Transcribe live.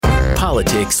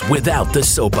politics without the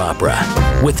soap opera,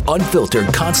 with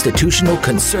unfiltered constitutional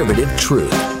conservative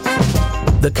truth.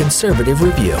 The Conservative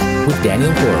Review with Daniel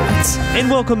Horowitz.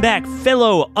 And welcome back,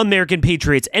 fellow American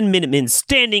patriots and Minutemen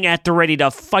standing at the ready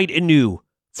to fight anew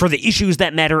for the issues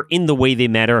that matter in the way they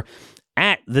matter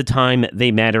at the time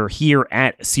they matter here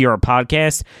at CR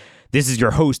Podcast. This is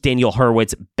your host, Daniel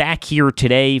Horowitz, back here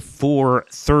today for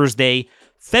Thursday,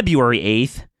 February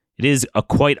 8th. It is a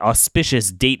quite auspicious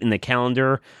date in the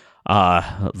calendar.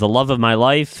 The love of my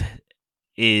life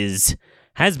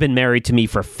has been married to me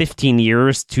for 15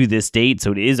 years to this date,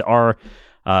 so it is our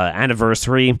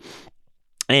anniversary.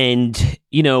 And,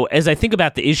 you know, as I think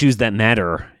about the issues that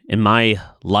matter in my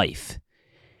life,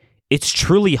 it's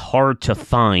truly hard to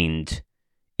find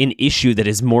an issue that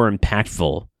is more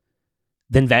impactful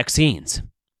than vaccines.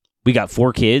 We got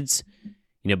 4 kids,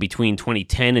 between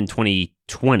 2010 and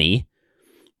 2020,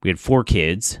 we had 4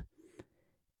 kids.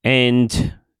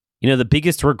 And, the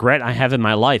biggest regret I have in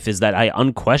my life is that I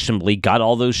unquestionably got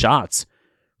all those shots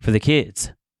for the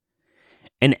kids.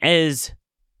 And as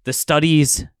the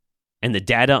studies and the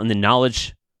data and the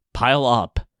knowledge pile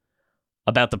up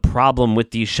about the problem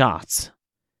with these shots,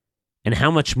 and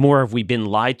how much more have we been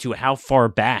lied to, how far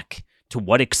back, to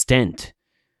what extent,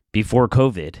 before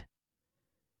COVID,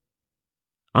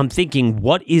 I'm thinking,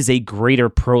 what is a greater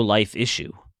pro-life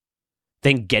issue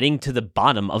than getting to the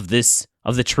bottom of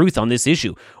the truth on this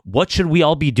issue? What should we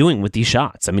all be doing with these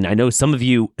shots? I mean, I know some of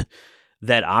you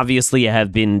that obviously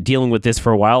have been dealing with this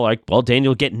for a while, like, well,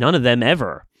 Daniel, get none of them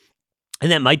ever.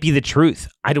 And that might be the truth.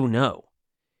 I don't know.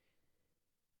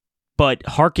 But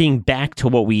harking back to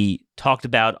what we talked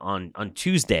about on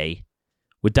Tuesday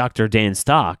with Dr. Dan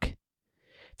Stock,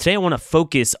 today I want to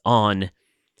focus on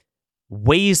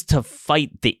ways to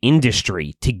fight the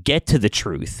industry to get to the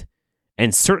truth,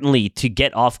 and certainly to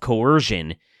get off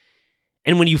coercion.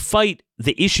 And when you fight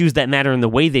the issues that matter in the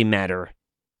way they matter,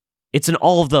 it's an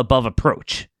all-of-the-above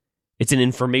approach. It's an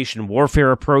information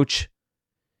warfare approach.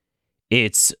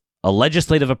 It's a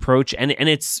legislative approach, and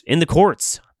it's in the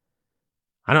courts.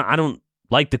 I don't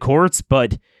like the courts,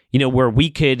 but, where we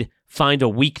could find a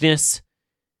weakness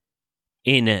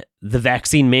in the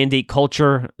vaccine mandate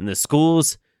culture in the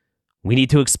schools, we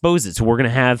need to expose it. So we're going to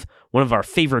have one of our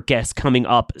favorite guests coming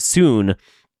up soon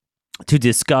to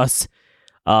discuss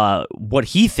what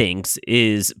he thinks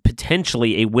is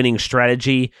potentially a winning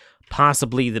strategy,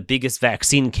 possibly the biggest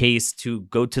vaccine case to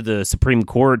go to the Supreme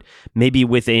Court, maybe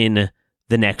within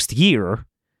the next year.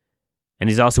 And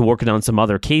he's also working on some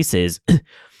other cases.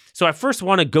 So I first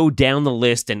want to go down the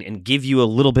list and give you a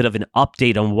little bit of an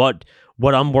update on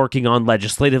what I'm working on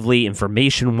legislatively,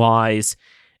 information-wise,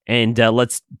 and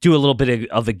let's do a little bit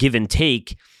of a give and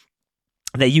take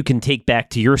that you can take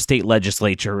back to your state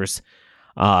legislatures.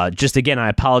 Just again, I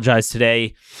apologize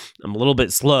today. I'm a little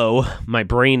bit slow, my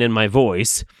brain and my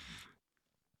voice,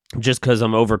 just because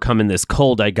I'm overcoming this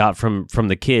cold I got from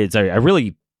the kids.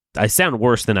 I sound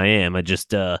worse than I am. I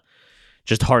just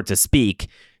hard to speak.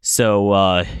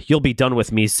 So you'll be done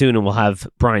with me soon, and we'll have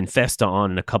Brian Festa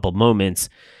on in a couple moments.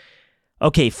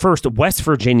 Okay, first, West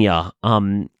Virginia,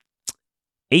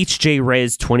 HJ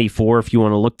Res 24, if you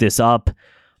want to look this up.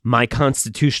 My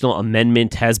constitutional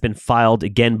amendment has been filed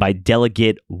again by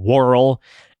Delegate Worrell,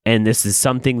 and this is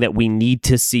something that we need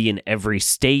to see in every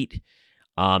state.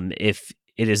 If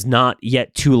it is not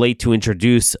yet too late to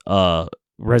introduce a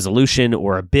resolution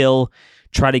or a bill,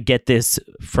 try to get this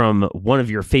from one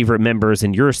of your favorite members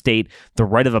in your state. The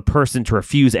right of a person to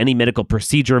refuse any medical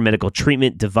procedure, medical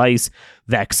treatment, device,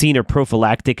 vaccine, or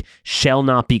prophylactic shall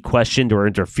not be questioned or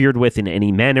interfered with in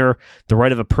any manner. The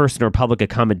right of a person or public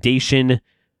accommodation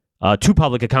to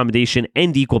public accommodation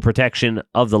and equal protection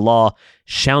of the law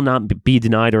shall not be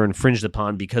denied or infringed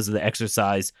upon because of the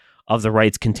exercise of the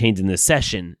rights contained in this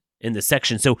section.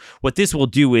 So what this will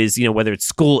do is, whether it's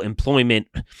school, employment,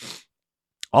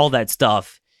 all that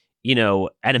stuff,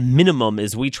 at a minimum,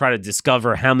 as we try to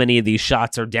discover how many of these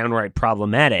shots are downright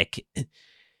problematic,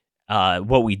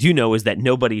 what we do know is that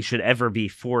nobody should ever be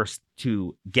forced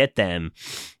to get them.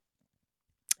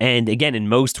 And again, in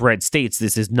most red states,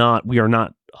 we are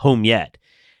not home yet.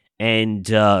 And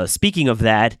speaking of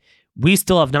that, we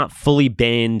still have not fully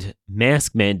banned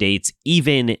mask mandates,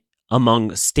 even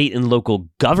among state and local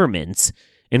governments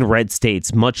in red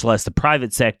states, much less the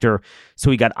private sector. So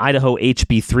we got Idaho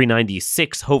HB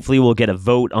 396. Hopefully we'll get a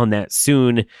vote on that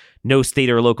soon. No state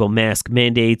or local mask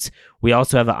mandates. We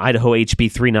also have an Idaho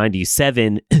HB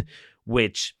 397,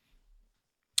 which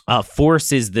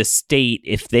forces the state,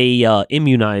 if they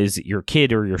immunize your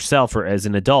kid or yourself or as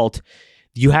an adult,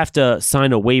 you have to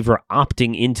sign a waiver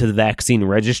opting into the vaccine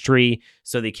registry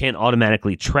so they can't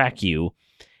automatically track you.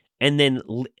 And then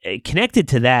connected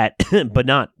to that, but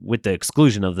not with the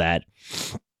exclusion of that,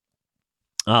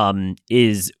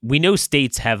 is we know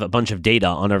states have a bunch of data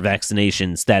on our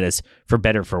vaccination status for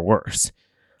better, for worse.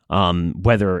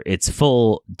 Whether it's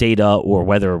full data or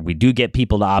whether we do get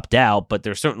people to opt out, but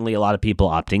there's certainly a lot of people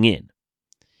opting in.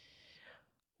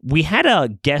 We had a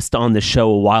guest on the show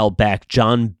a while back,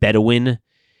 John Bedouin,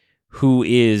 who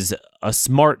is a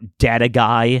smart data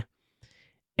guy.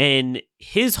 And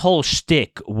his whole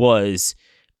shtick was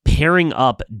pairing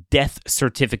up death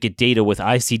certificate data with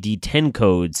ICD-10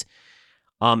 codes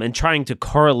and trying to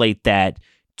correlate that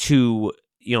to,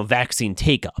 vaccine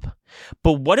take-up.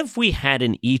 But what if we had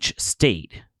in each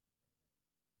state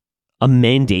a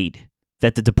mandate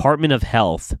that the Department of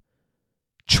Health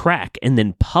track and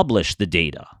then publish the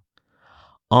data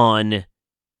on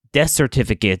death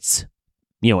certificates,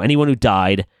 anyone who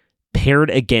died, paired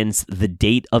against the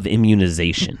date of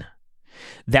immunization?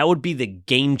 That would be the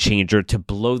game changer to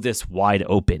blow this wide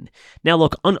open. Now,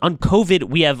 look, on COVID,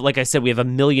 we have, like I said, we have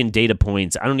 1 million data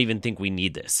points. I don't even think we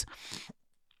need this.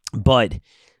 But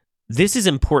this is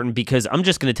important because I'm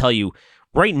just going to tell you,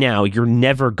 right now, you're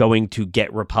never going to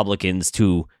get Republicans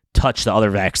to touch the other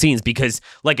vaccines because,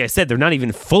 like I said, they're not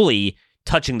even fully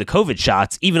touching the COVID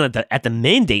shots, even at the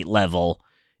mandate level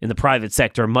in the private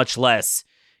sector, much less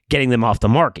getting them off the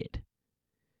market.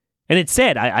 And it's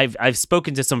sad. I've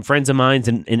spoken to some friends of mine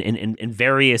in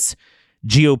various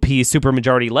GOP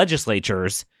supermajority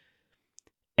legislatures,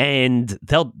 and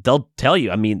they'll tell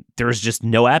you, there's just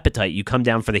no appetite. You come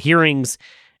down for the hearings,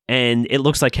 and it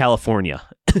looks like California.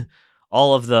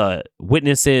 All of the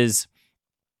witnesses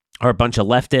are a bunch of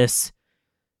leftists,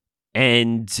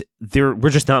 and we're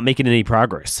just not making any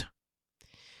progress.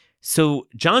 So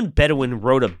John Bedouin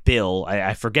wrote a bill.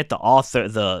 I forget the author,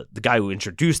 the guy who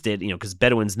introduced it, because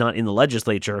Bedouin's not in the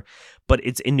legislature, but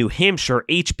it's in New Hampshire,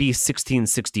 HB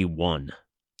 1661.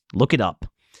 Look it up.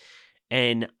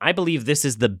 And I believe this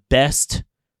is the best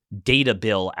data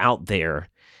bill out there.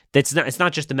 It's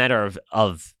not just a matter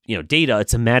of data.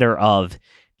 It's a matter of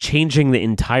changing the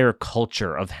entire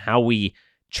culture of how we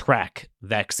track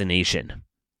vaccination.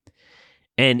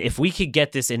 And if we could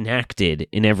get this enacted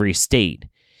in every state,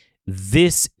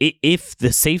 if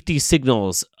the safety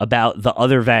signals about the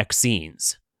other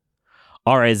vaccines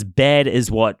are as bad as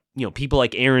what people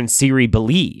like Aaron Siri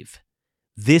believe,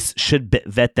 this should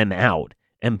vet them out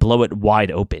and blow it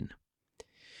wide open.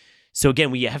 So again,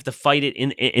 we have to fight it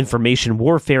in information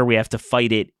warfare. We have to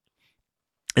fight it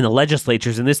in the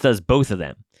legislatures, and this does both of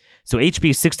them. So HB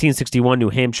 1661, New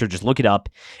Hampshire, just look it up.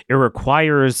 It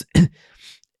requires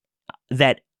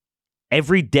that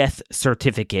every death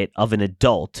certificate of an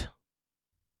adult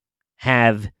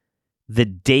have the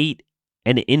date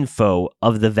and info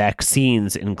of the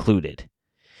vaccines included.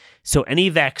 So any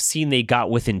vaccine they got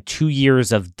within 2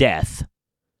 years of death,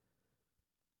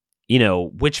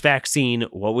 which vaccine,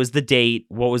 what was the date,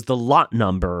 what was the lot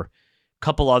number,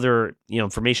 couple other,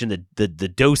 information, the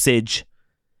dosage.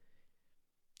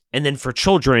 And then for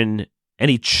children,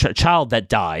 any child that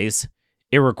dies,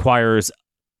 it requires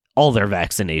all their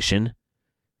vaccination.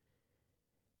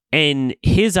 And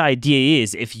his idea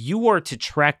is, if you were to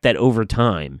track that over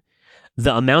time,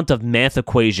 the amount of math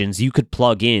equations you could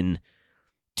plug in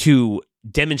to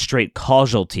demonstrate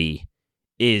causality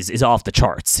is off the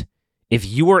charts. If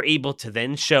you were able to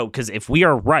then show, because if we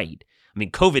are right,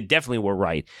 COVID definitely were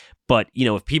right, but,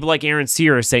 if people like Aaron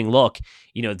Sear are saying, look,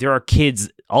 there are kids,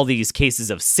 all these cases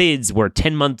of SIDS where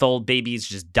 10-month-old babies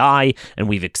just die and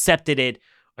we've accepted it,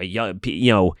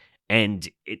 and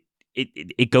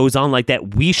it goes on like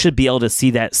that. We should be able to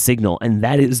see that signal, and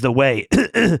that is the way,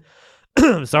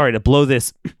 sorry, to blow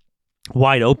this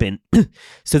wide open.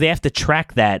 So they have to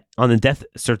track that on the death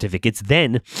certificates.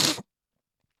 Then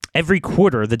every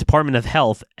quarter, the Department of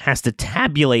Health has to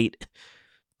tabulate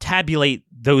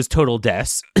those total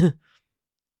deaths,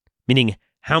 meaning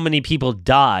how many people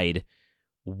died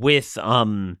with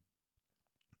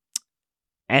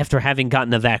after having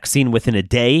gotten a vaccine within a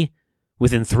day,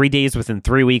 within 3 days, within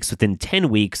 3 weeks, within 10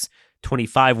 weeks,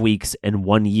 25 weeks, and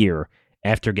 1 year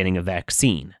after getting a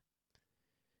vaccine.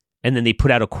 And then they put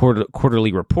out a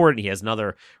quarterly report. He has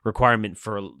another requirement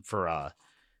for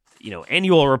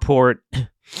annual report.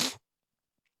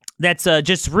 That's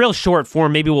just real short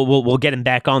form. Maybe we'll get him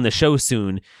back on the show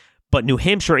soon. But New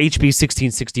Hampshire HB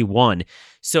 1661.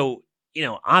 So,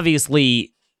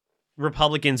 obviously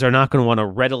Republicans are not going to want to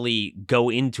readily go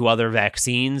into other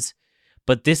vaccines,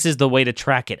 but this is the way to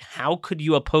track it. How could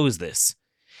you oppose this?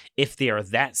 If they are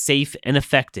that safe and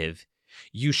effective,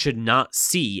 you should not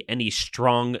see any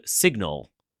strong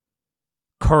signal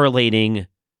correlating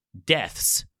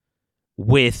deaths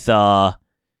with,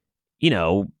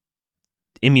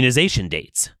 immunization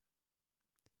dates.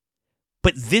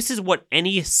 But this is what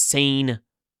any sane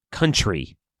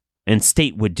country and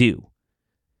state would do.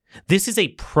 This is a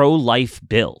pro-life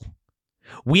bill.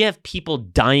 We have people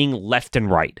dying left and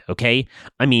right, okay?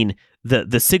 I mean,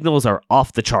 the signals are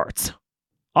off the charts.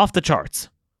 Off the charts.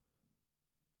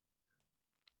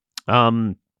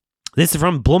 This is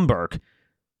from Bloomberg.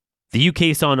 The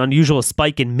UK saw an unusual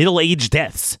spike in middle-aged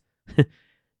deaths.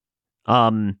 40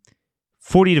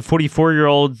 to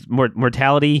 44-year-old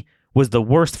mortality was the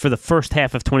worst for the first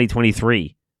half of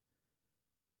 2023.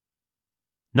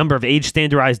 Number of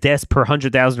age-standardized deaths per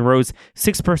 100,000 rose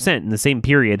 6% in the same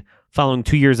period, following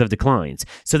 2 years of declines.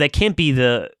 So that can't be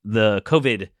the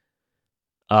COVID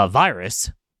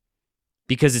virus,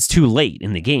 because it's too late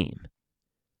in the game.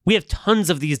 We have tons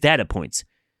of these data points.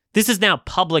 This is now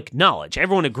public knowledge.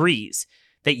 Everyone agrees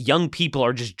that young people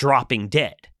are just dropping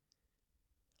dead.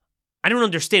 I don't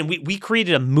understand. We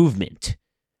created a movement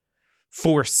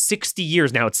for 60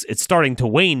 years now. It's starting to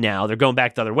wane now. They're going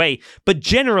back the other way. But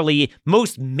generally,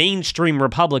 most mainstream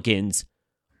Republicans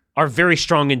are very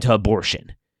strong into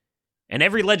abortion. And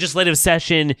every legislative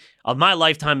session of my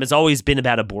lifetime has always been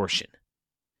about abortion.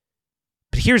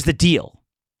 But here's the deal.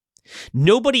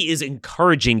 Nobody is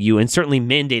encouraging you and certainly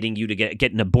mandating you to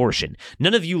get an abortion.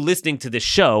 None of you listening to this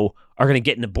show are going to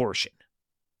get an abortion.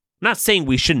 I'm not saying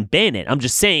we shouldn't ban it. I'm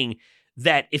just saying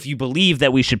that if you believe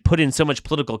that we should put in so much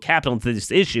political capital into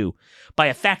this issue by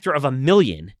a factor of 1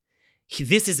 million,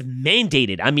 this is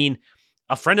mandated. I mean,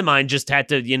 a friend of mine just had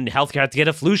to, in healthcare, had to get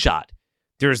a flu shot.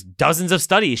 There's dozens of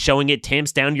studies showing it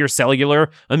tamps down your cellular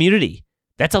immunity.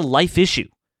 That's a life issue.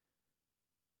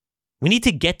 We need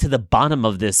to get to the bottom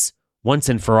of this once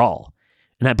and for all.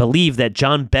 And I believe that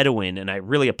John Bedouin, and I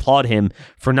really applaud him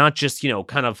for not just,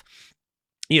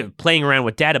 playing around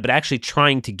with data, but actually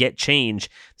trying to get change.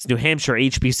 This New Hampshire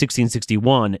HB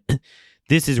 1661,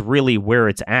 this is really where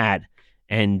it's at.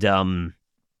 And,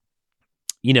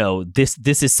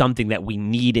 this is something that we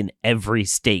need in every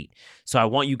state. So I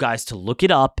want you guys to look it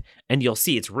up, and you'll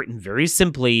see it's written very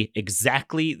simply,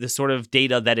 exactly the sort of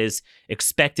data that is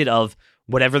expected of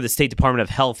whatever the State Department of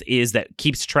Health is that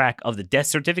keeps track of the death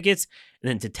certificates, and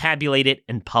then to tabulate it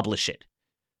and publish it.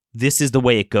 This is the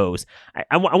way it goes.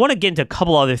 I want to get into a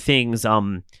couple other things,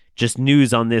 just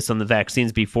news on this, on the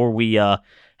vaccines, before we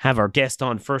have our guest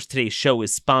on. First, today's show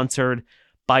is sponsored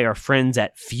by our friends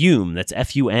at Fume. That's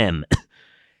F-U-M.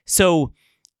 So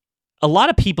a lot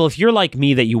of people, if you're like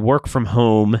me, that you work from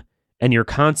home and you're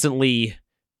constantly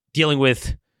dealing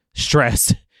with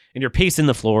stress and you're pacing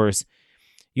the floors,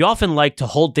 you often like to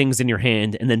hold things in your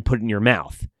hand and then put it in your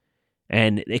mouth.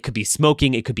 And it could be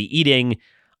smoking, it could be eating.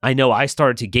 I know I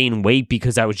started to gain weight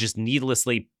because I was just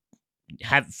needlessly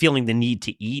feeling the need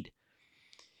to eat.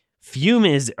 Fume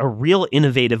is a real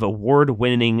innovative,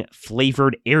 award-winning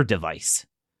flavored air device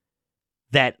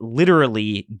that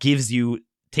literally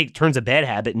turns a bad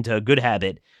habit into a good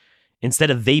habit.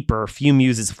 Instead of vapor, Fume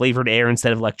uses flavored air.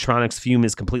 Instead of electronics, Fume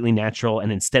is completely natural.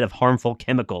 And instead of harmful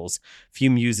chemicals,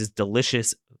 Fume uses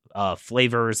delicious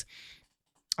flavors.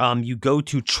 You go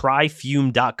to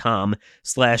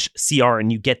tryfume.com/CR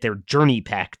and you get their journey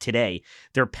pack today.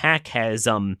 Their pack has,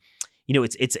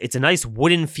 it's a nice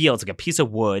wooden feel. It's like a piece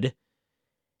of wood,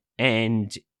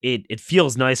 and it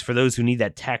feels nice for those who need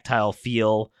that tactile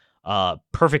feel.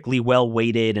 Perfectly well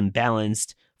weighted and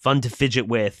balanced, fun to fidget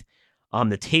with.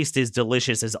 The taste is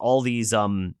delicious, as all these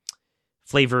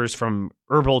flavors, from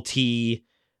herbal tea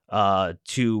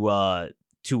to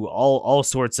all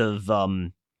sorts of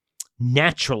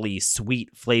naturally sweet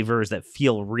flavors that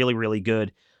feel really, really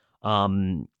good.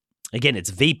 Again, it's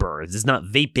vapor. It's not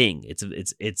vaping. It's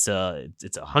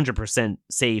 100%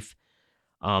 safe.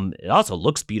 It also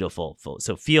looks beautiful.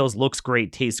 So looks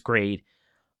great, tastes great.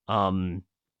 And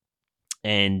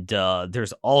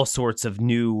there's all sorts of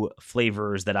new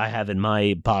flavors that I have in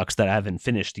my box that I haven't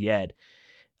finished yet.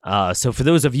 So for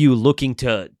those of you looking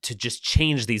to just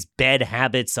change these bad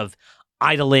habits of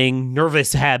idling,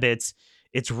 nervous habits,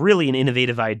 it's really an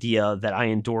innovative idea that I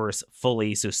endorse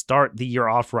fully. So start the year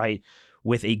off right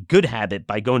with a good habit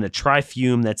by going to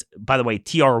TryFume. That's, by the way,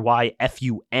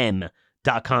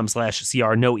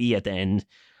 TRYFUM.com/CR, no E at the end.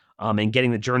 And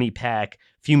getting the journey pack.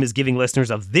 Fume is giving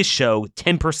listeners of this show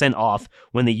 10% off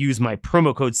when they use my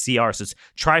promo code CR. So it's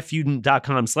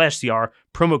tryfume.com/CR,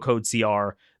 promo code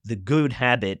CR. The good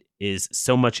habit is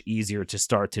so much easier to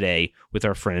start today with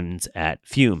our friends at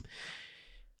Fume.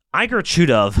 Igor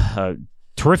Chudov,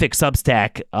 terrific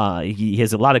Substack. He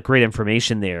has a lot of great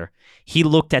information there. He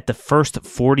looked at the first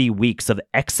 40 weeks of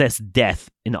excess death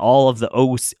in all of the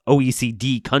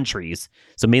OECD countries,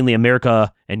 so mainly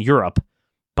America and Europe,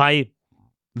 by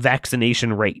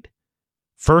vaccination rate.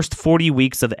 first 40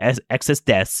 weeks of excess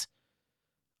deaths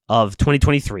of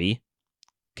 2023.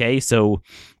 Okay, so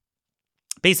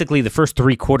basically the first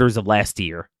 3 quarters of last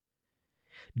year,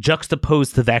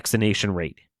 juxtaposed the vaccination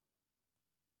rate.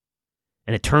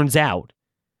 And it turns out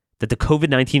that the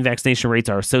COVID-19 vaccination rates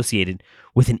are associated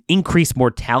with an increased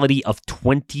mortality of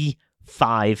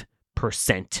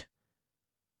 25%.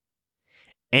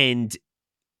 And,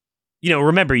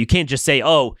 remember, you can't just say,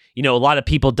 a lot of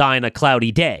people die on a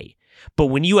cloudy day. But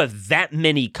when you have that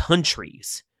many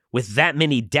countries with that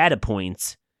many data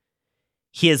points,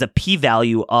 he has a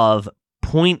p-value of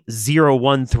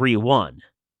 0.0131.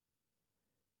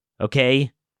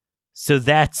 Okay? So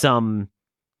that's,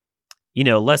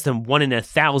 less than 1 in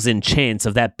 1,000 chance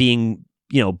of that being,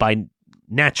 by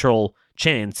natural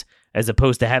chance, as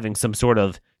opposed to having some sort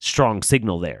of strong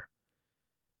signal there.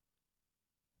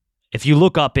 If you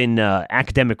look up in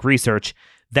academic research,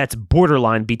 that's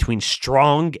borderline between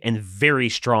strong and very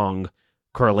strong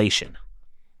correlation.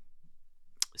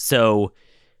 So,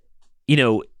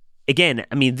 again,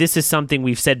 this is something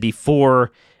we've said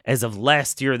before. As of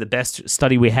last year, the best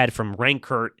study we had from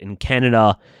Rankert in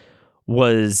Canada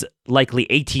was likely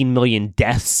 18 million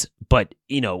deaths. But,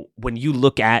 when you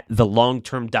look at the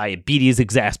long-term diabetes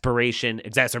exacerbation,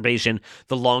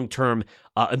 the long-term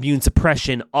immune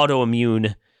suppression,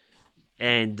 autoimmune,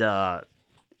 and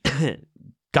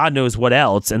God knows what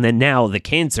else, and then now the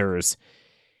cancers,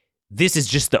 this is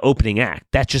just the opening act.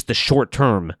 That's just the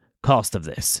short-term cost of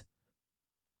this.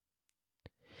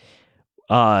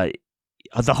 The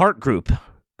Heart Group,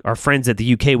 our friends at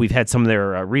the UK, we've had some of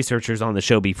their researchers on the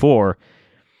show before.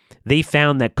 They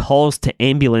found that calls to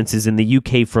ambulances in the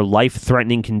UK for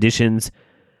life-threatening conditions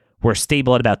were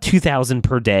stable at about 2,000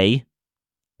 per day.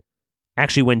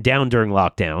 Actually went down during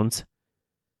lockdowns.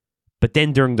 But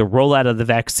then during the rollout of the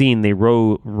vaccine, they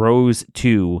rose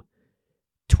to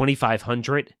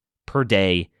 2,500 per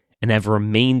day and have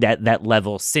remained at that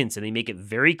level since. And they make it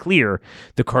very clear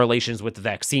the correlations with the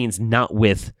vaccines, not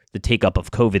with the take-up of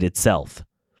COVID itself,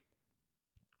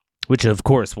 which, of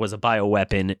course, was a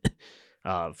bioweapon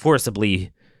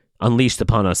forcibly unleashed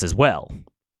upon us as well.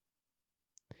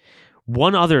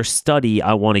 One other study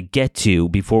I want to get to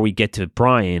before we get to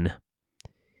Brian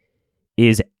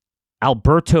is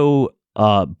Alberto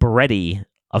Beretti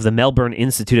of the Melbourne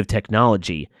Institute of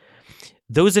Technology.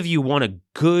 Those of you want a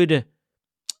good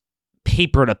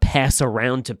paper to pass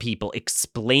around to people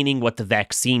explaining what the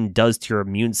vaccine does to your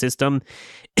immune system,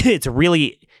 it's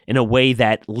really in a way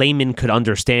that laymen could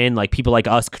understand, like people like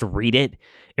us could read it.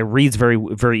 It reads very,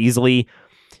 very easily.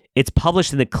 It's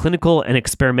published in the Clinical and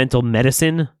Experimental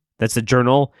Medicine. That's the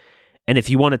journal. And if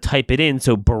you want to type it in,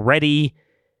 so Beretti,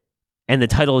 and the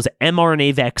title is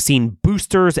mRNA Vaccine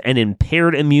Boosters and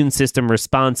Impaired Immune System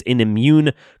Response in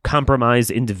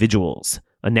Immune-Compromised Individuals,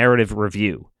 a narrative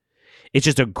review. It's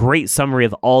just a great summary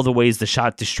of all the ways the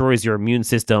shot destroys your immune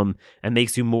system and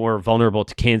makes you more vulnerable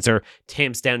to cancer,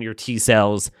 tamps down your T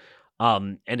cells,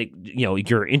 and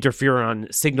your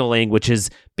interferon signaling, which is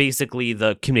basically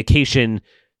the communication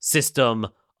system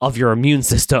of your immune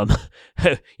system,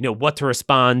 what to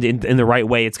respond in the right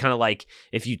way. It's kind of like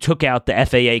if you took out the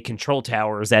FAA control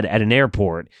towers at an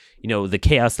airport, the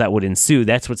chaos that would ensue.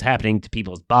 That's what's happening to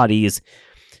people's bodies.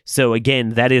 So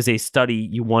again, that is a study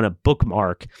you want to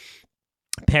bookmark,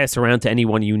 pass around to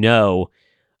anyone you know,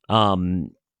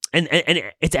 and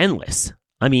it's endless.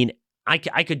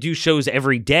 I could do shows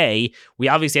every day. We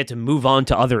obviously have to move on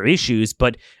to other issues,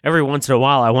 but every once in a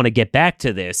while I want to get back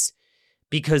to this,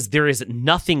 because there is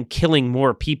nothing killing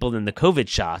more people than the COVID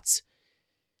shots.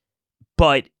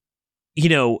 But,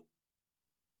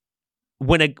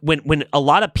 when a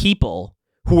lot of people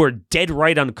who are dead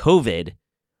right on COVID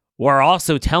were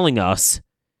also telling us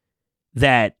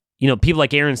that, people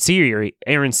like Aaron Siri,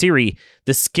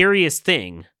 the scariest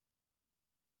thing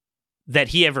that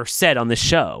he ever said on the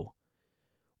show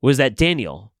was that,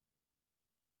 Daniel,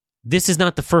 this is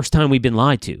not the first time we've been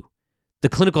lied to. The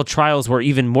clinical trials were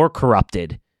even more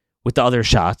corrupted with the other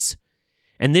shots.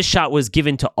 And this shot was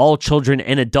given to all children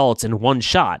and adults in one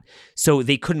shot, so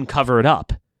they couldn't cover it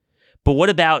up. But what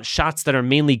about shots that are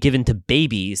mainly given to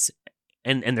babies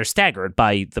and they're staggered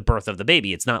by the birth of the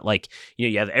baby? It's not like,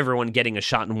 you have everyone getting a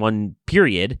shot in one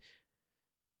period.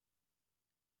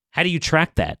 How do you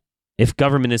track that if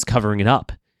government is covering it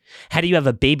up? How do you have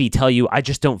a baby tell you, I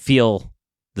just don't feel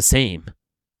the same?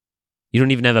 You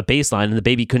don't even have a baseline, and the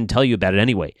baby couldn't tell you about it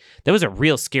anyway. That was a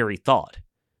real scary thought.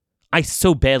 I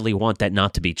so badly want that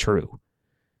not to be true.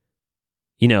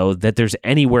 That there's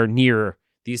anywhere near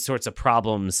these sorts of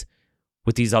problems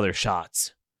with these other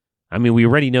shots. We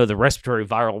already know the respiratory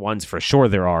viral ones for sure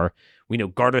there are. We know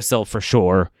Gardasil for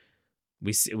sure.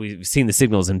 We've seen the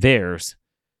signals in theirs.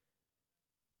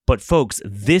 But folks,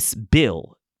 this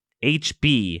bill,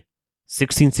 HB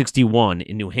 1661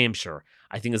 in New Hampshire,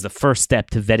 I think is the first step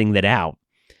to vetting that out.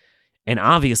 And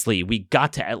obviously, we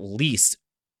got to at least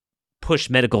push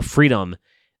medical freedom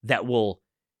that will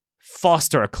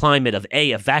foster a climate of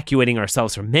A, evacuating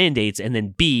ourselves from mandates, and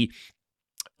then B,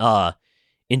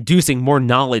 inducing more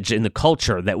knowledge in the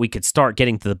culture that we could start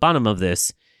getting to the bottom of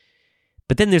this.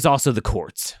 But then there's also the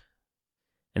courts.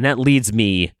 And that leads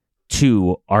me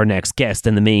to our next guest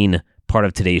and the main part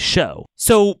of today's show.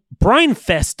 So Brian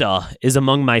Festa is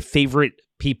among my favorite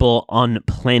people on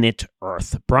planet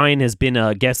Earth. Brian has been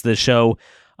a guest of the show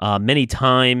many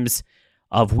times,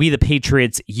 of We the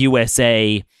Patriots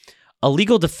USA, a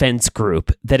legal defense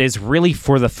group that is really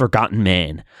for the forgotten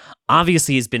man.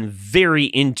 Obviously, has been very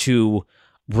into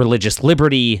religious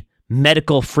liberty,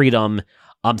 medical freedom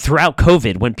throughout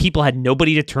COVID, when people had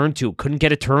nobody to turn to, couldn't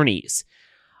get attorneys.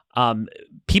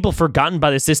 People forgotten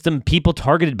by the system, people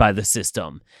targeted by the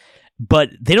system.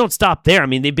 But they don't stop there. I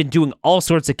mean, they've been doing all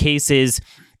sorts of cases.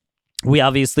 We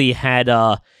obviously had,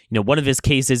 one of his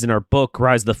cases in our book,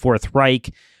 Rise of the Fourth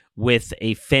Reich, with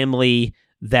a family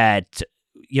that,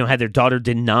 had their daughter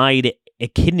denied a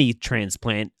kidney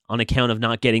transplant on account of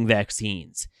not getting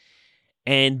vaccines.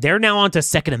 And they're now on to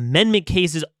Second Amendment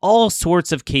cases, all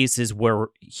sorts of cases where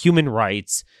human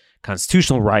rights,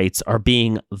 constitutional rights are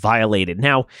being violated.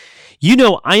 Now,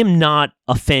 I am not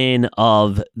a fan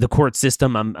of the court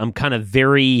system. I'm kind of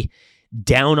very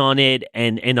down on it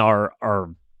and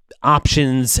our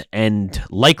options and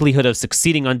likelihood of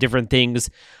succeeding on different things.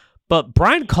 But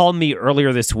Brian called me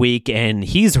earlier this week, and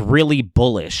he's really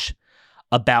bullish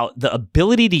about the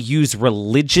ability to use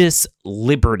religious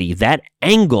liberty, that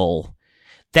angle,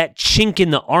 that chink in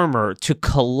the armor, to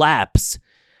collapse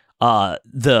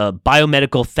the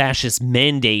biomedical fascist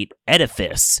mandate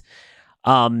edifice.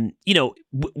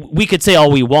 We could say all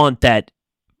we want that,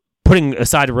 putting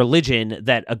aside religion,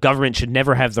 that a government should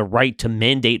never have the right to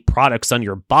mandate products on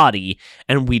your body,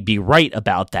 and we'd be right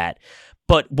about that.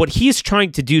 But what he's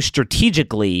trying to do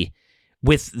strategically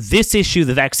with this issue,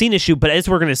 the vaccine issue, but as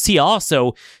we're going to see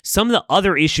also, some of the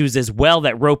other issues as well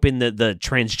that rope in the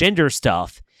transgender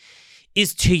stuff,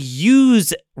 is to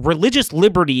use religious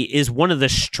liberty is one of the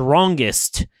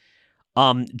strongest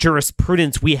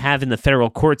jurisprudence we have in the federal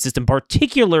court system,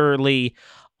 particularly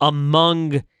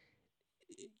among,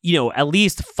 at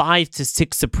least 5 to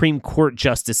 6 Supreme Court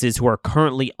justices who are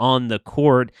currently on the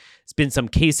court. There's been some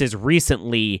cases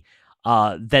recently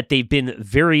that they've been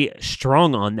very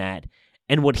strong on that.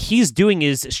 And what he's doing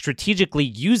is strategically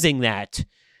using that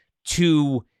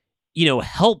to,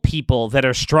 help people that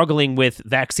are struggling with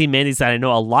vaccine mandates, that I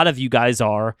know a lot of you guys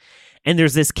are. And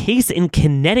there's this case in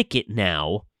Connecticut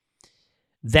now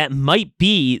that might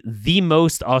be the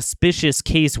most auspicious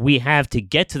case we have to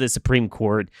get to the Supreme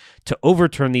Court to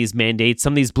overturn these mandates.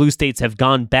 Some of these blue states have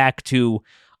gone back to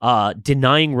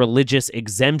denying religious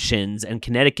exemptions, and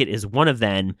Connecticut is one of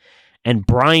them. And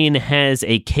Brian has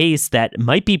a case that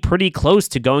might be pretty close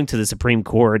to going to the Supreme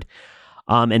Court.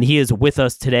 And he is with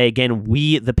us today. Again,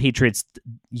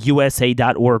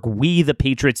 WeThePatriotsUSA.org,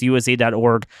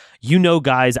 WeThePatriotsUSA.org.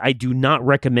 Guys, I do not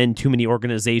recommend too many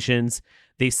organizations.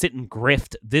 They sit and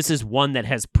grift. This is one that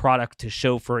has product to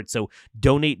show for it, so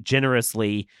donate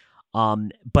generously.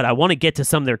 But I want to get to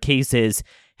some of their cases.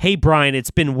 Hey, Brian,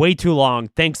 it's been way too long.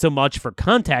 Thanks so much for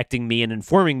contacting me and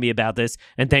informing me about this,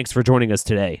 and thanks for joining us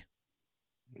today.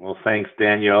 Well, thanks,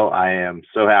 Daniel. I am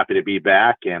so happy to be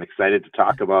back and excited to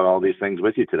talk about all these things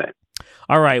with you today.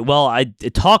 All right. Well, I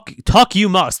talk you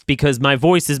must, because my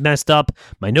voice is messed up,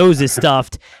 my nose is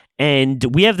stuffed, and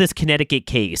we have this Connecticut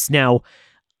case. Now,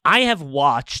 I have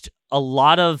watched a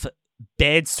lot of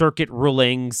bad circuit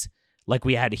rulings, like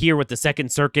we had here with the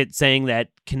Second Circuit saying that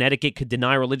Connecticut could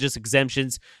deny religious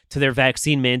exemptions to their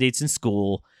vaccine mandates in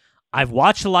school. I've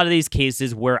watched a lot of these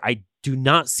cases where I do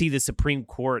not see the Supreme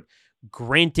Court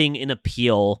granting an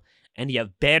appeal, and you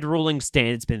have bad rulings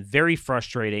stand. It's been very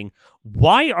frustrating.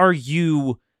 Why are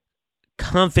you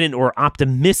confident or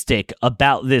optimistic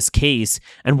about this case,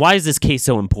 and why is this case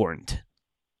so important?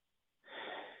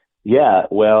 Yeah,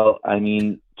 well,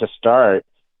 to start,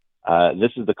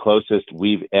 this is the closest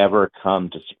we've ever come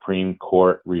to Supreme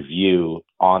Court review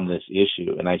on this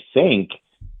issue. And I think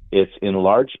it's in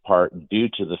large part due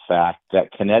to the fact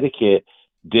that Connecticut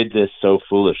did this so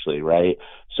foolishly, right?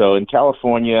 So in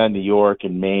California, New York,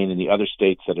 and Maine, and the other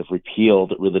states that have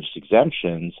repealed religious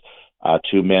exemptions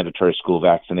to mandatory school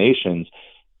vaccinations,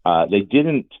 they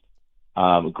didn't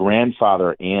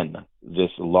grandfather in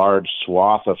this large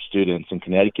swath of students. In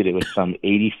Connecticut, it was some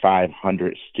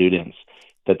 8,500 students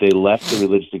that they left the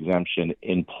religious exemption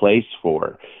in place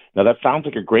for. Now, that sounds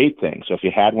like a great thing. So if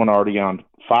you had one already on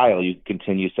file, you could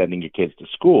continue sending your kids to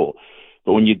school.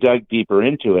 But when you dug deeper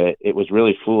into it, it was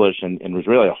really foolish and was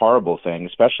really a horrible thing,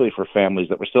 especially for families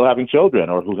that were still having children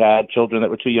or who had children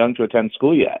that were too young to attend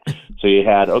school yet. So you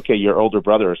had, okay, your older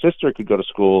brother or sister could go to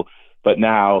school, but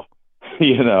now,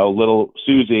 little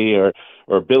Susie or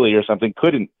Billy or something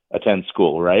couldn't attend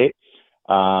school, right?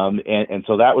 And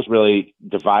so that was really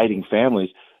dividing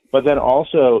families. But then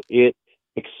also it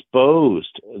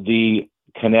exposed the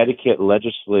Connecticut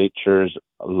legislature's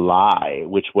lie,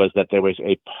 which was that there was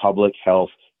a public health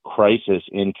crisis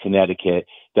in Connecticut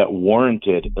that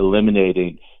warranted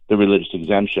eliminating the religious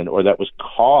exemption, or that was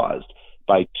caused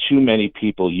by too many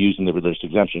people using the religious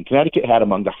exemption. Connecticut had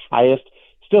among the highest,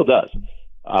 still does,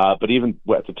 but even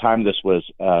at the time this was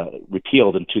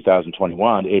repealed in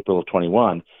 2021, April of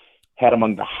 21, had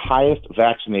among the highest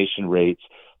vaccination rates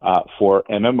for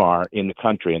MMR in the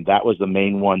country. And that was the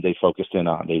main one they focused in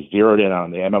on. They zeroed in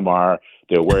on the MMR.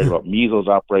 They were worried about measles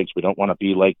outbreaks. We don't want to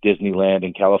be like Disneyland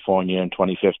in California in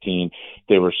 2015.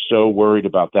 They were so worried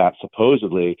about that,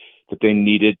 supposedly, that they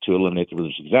needed to eliminate the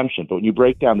religious exemption. But when you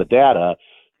break down the data,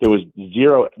 there was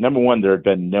zero. Number one, there had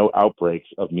been no outbreaks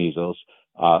of measles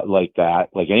like that,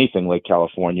 like anything like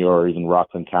California or even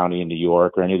Rockland County in New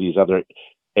York or any of these other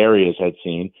areas had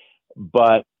seen.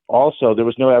 But also, there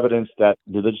was no evidence that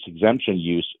religious exemption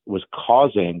use was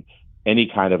causing any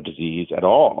kind of disease at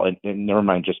all, and never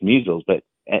mind just measles, but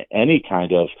any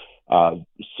kind of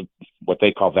what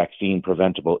they call vaccine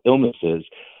preventable illnesses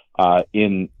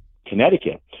in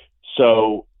Connecticut.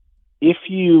 So if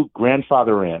you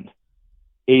grandfather in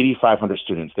 8,500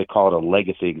 students, they call it a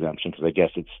legacy exemption because I guess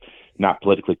it's not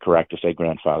politically correct to say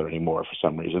grandfather anymore for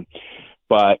some reason.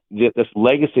 But this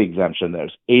legacy exemption,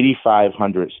 there's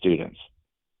 8,500 students.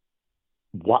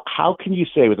 How can you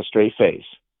say with a straight face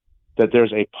that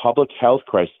there's a public health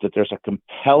crisis, that there's a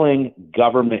compelling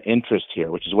government interest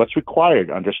here, which is what's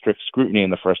required under strict scrutiny in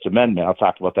the First Amendment? I'll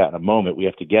talk about that in a moment. We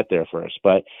have to get there first.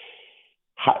 But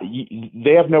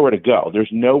they have nowhere to go.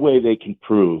 There's no way they can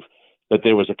prove that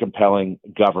there was a compelling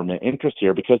government interest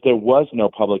here because there was no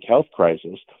public health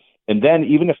crisis. And then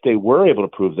even if they were able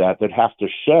to prove that, they'd have to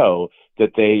show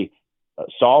that they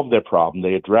solved their problem.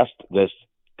 They addressed this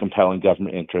compelling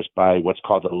government interest by what's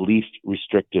called the least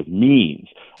restrictive means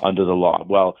under the law.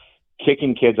 Well,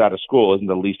 kicking kids out of school isn't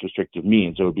the least restrictive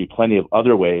means. There would be plenty of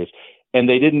other ways. And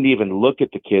they didn't even look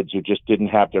at the kids who just didn't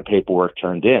have their paperwork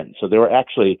turned in. So there were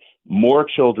actually more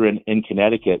children in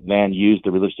Connecticut than used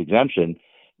the religious exemption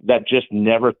that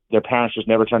their parents just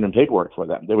never turned in paperwork for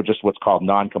them. They were just what's called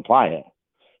non-compliant.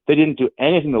 They didn't do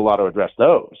anything in the law to address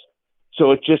those.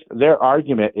 So their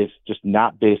argument is just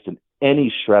not based in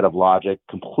any shred of logic,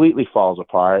 completely falls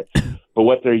apart. But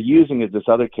what they're using is this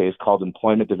other case called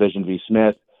Employment Division v.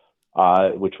 Smith,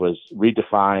 which was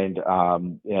redefined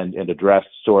and addressed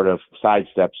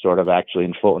sidestepped actually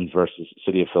in Fulton versus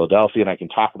City of Philadelphia. And I can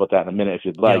talk about that in a minute if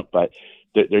you'd like, but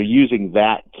they're using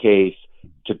that case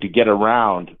to get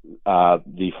around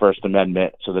the First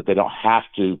Amendment so that they don't have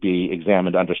to be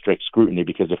examined under strict scrutiny,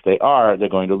 because if they are, they're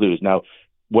going to lose. Now,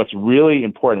 what's really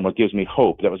important, what gives me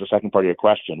hope, that was the second part of your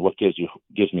question, what gives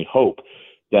me hope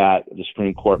that the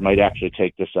Supreme Court might actually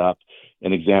take this up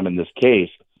and examine this case,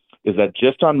 is that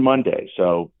just on Monday,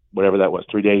 so whatever that was,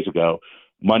 3 days ago,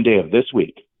 Monday of this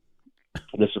week,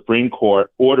 the Supreme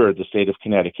Court ordered the state of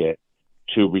Connecticut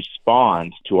to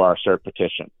respond to our cert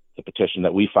petition, the petition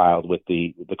that we filed with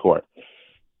the court.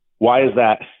 Why is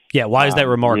that? Yeah, why is that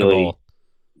remarkable?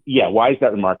 Why is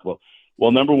that remarkable?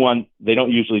 Well, number one, they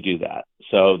don't usually do that.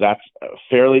 So that's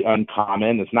fairly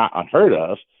uncommon. It's not unheard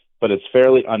of, but it's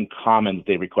fairly uncommon that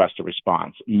they request a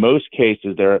response. Most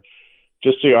cases,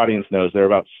 just so your audience knows, there are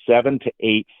about 7,000 to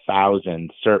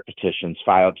 8,000 cert petitions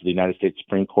filed to the United States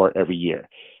Supreme Court every year.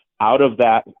 Out of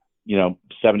that,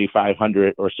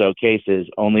 7,500 or so cases,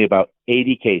 only about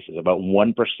 80 cases, about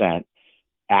 1%,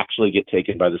 actually get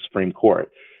taken by the Supreme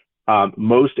Court.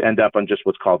 Most end up on just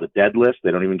what's called a dead list.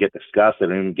 They don't even get discussed. They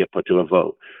don't even get put to a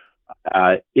vote.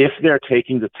 If they're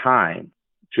taking the time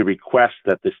to request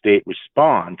that the state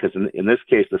respond, because in this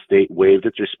case, the state waived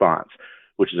its response,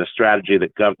 which is a strategy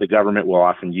that the government will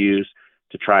often use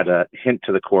to try to hint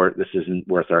to the court, this isn't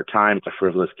worth our time, it's a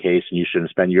frivolous case, and you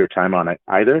shouldn't spend your time on it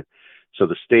either. So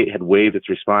the state had waived its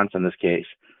response in this case.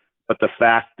 But the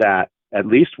fact that at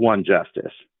least one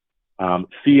justice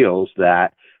feels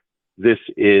that this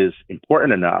is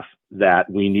important enough that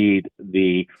we need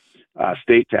the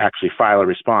state to actually file a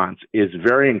response is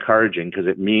very encouraging, because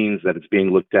it means that it's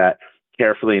being looked at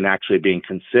carefully and actually being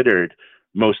considered,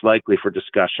 most likely for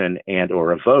discussion and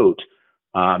or a vote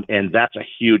And that's a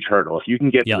huge hurdle. If you can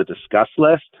get to the discuss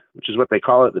list, which is what they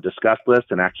call it, the discuss list,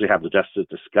 and actually have the justices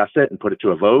discuss it and put it to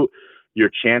a vote, your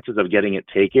chances of getting it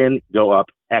taken go up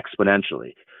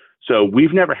exponentially. So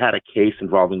we've never had a case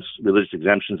involving religious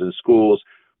exemptions in schools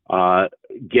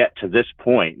get to this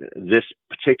point, this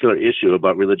particular issue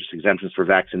about religious exemptions for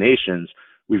vaccinations.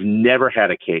 We've never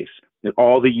had a case in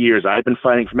all the years I've been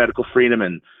fighting for medical freedom,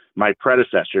 and my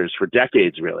predecessors for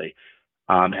decades really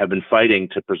have been fighting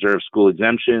to preserve school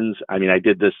exemptions. I mean, I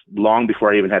did this long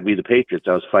before I even had We the Patriots.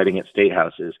 I was fighting at state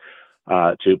houses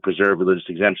to preserve religious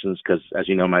exemptions because, as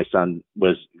you know, my son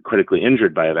was critically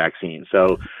injured by a vaccine.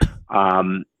 So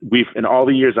in all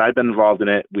the years I've been involved in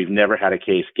it, we've never had a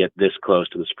case get this close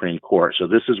to the Supreme Court. So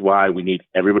this is why we need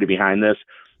everybody behind this.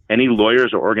 Any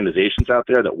lawyers or organizations out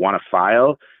there that want to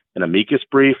file an amicus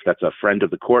brief, that's a friend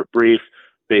of the court brief,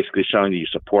 basically showing that you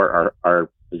support our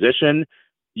position,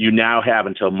 you now have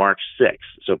until March 6th.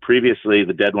 So previously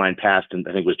the deadline passed, and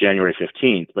I think it was January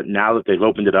 15th, but now that they've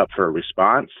opened it up for a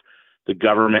response, the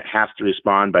government has to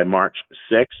respond by March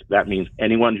 6th. That means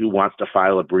anyone who wants to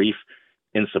file a brief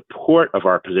in support of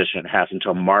our position has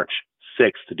until March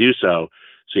 6th to do so.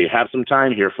 So you have some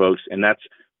time here, folks, and that's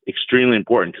extremely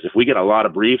important because if we get a lot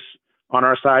of briefs on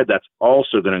our side, that's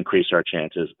also going to increase our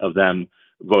chances of them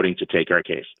voting to take our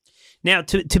case. Now,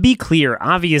 to be clear,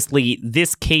 obviously,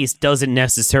 this case doesn't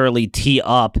necessarily tee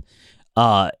up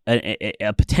a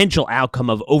potential outcome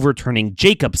of overturning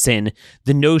Jacobson,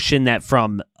 the notion that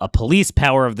from a police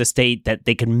power of the state that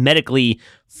they can medically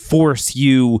force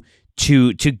you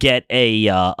to get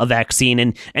a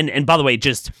vaccine. And by the way,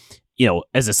 just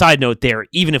as a side note there,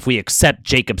 even if we accept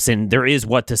Jacobson, there is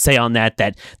what to say on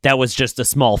that was just a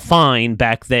small fine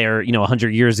back there, 100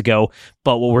 years ago.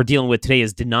 But what we're dealing with today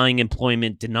is denying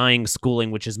employment, denying schooling,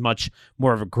 which is much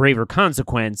more of a graver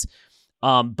consequence.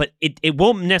 But it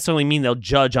won't necessarily mean they'll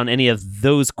judge on any of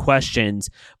those questions.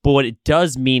 But what it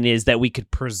does mean is that we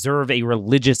could preserve a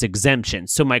religious exemption.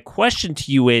 So my question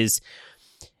to you is,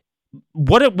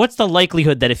 what's the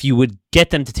likelihood that if you would get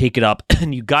them to take it up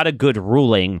and you got a good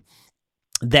ruling,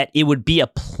 that it would be a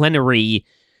plenary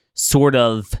sort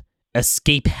of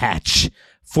escape hatch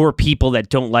for people that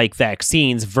don't like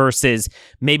vaccines versus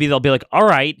maybe they'll be like, all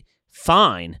right,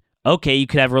 fine. Okay, you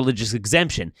could have religious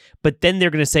exemption. But then they're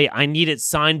going to say, I need it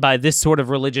signed by this sort of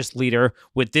religious leader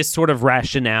with this sort of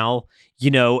rationale,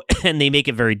 and they make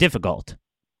it very difficult.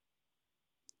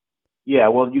 Yeah,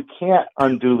 well, you can't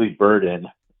unduly burden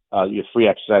your free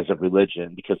exercise of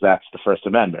religion because that's the First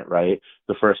Amendment, right?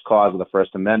 The first clause of the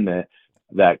First Amendment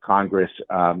that Congress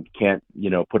can't,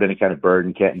 put any kind of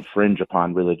burden, can't infringe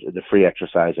upon religion, the free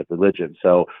exercise of religion.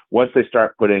 So once they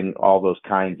start putting all those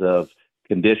kinds of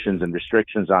conditions and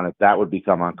restrictions on it, that would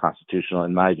become unconstitutional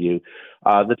in my view.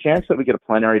 The chance that we get a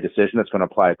plenary decision that's going to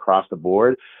apply across the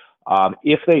board,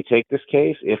 if they take this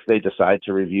case, if they decide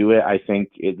to review it, I think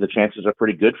the chances are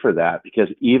pretty good for that, because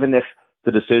even if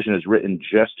the decision is written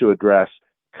just to address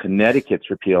Connecticut's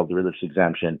repeal of the religious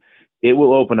exemption, it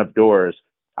will open up doors.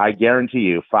 I guarantee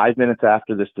you, 5 minutes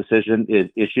after this decision is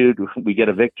issued, we get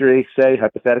a victory, say,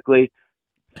 hypothetically,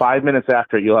 5 minutes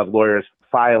after, you'll have lawyers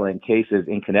filing cases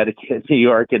in Connecticut, New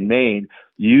York, and Maine,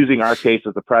 using our case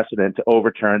as a precedent to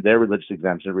overturn their religious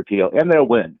exemption repeal, and they'll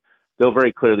win. They'll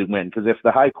very clearly win, because if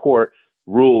the high court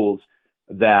rules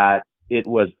that it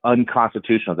was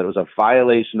unconstitutional, that it was a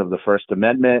violation of the First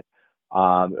Amendment,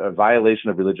 a violation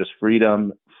of religious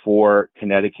freedom for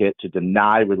Connecticut to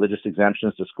deny religious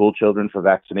exemptions to school children for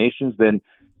vaccinations, then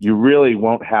you really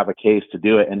won't have a case to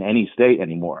do it in any state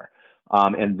anymore.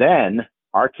 And then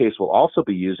our case will also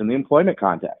be used in the employment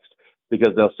context,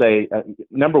 because they'll say,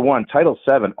 number one, Title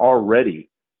VII already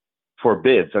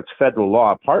forbids, that's federal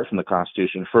law apart from the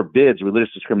Constitution, forbids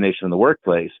religious discrimination in the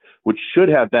workplace, which should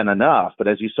have been enough. But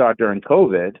as you saw during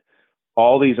COVID,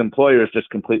 all these employers just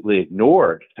completely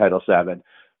ignored Title VII.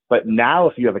 But now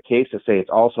if you have a case to say it's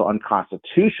also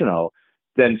unconstitutional,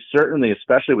 then certainly,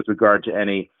 especially with regard to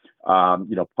any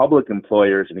public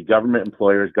employers, any government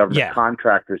employers, government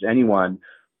contractors, anyone,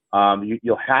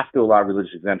 you'll have to allow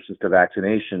religious exemptions to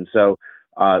vaccination. So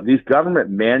these government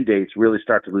mandates really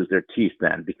start to lose their teeth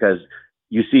then, because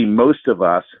you see most of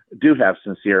us do have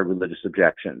sincere religious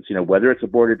objections, whether it's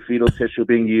aborted fetal tissue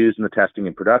being used in the testing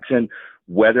and production,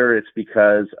 whether it's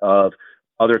because of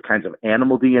other kinds of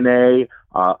animal DNA,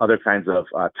 other kinds of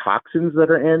toxins that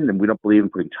are in, and we don't believe in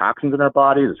putting toxins in our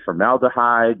bodies. It's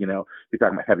formaldehyde, you're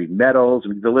talking about heavy metals. I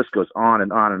mean, the list goes on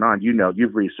and on and on.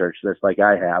 You've researched this like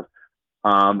I have.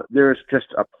 There's just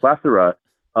a plethora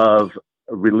of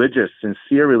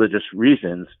sincere religious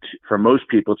reasons for most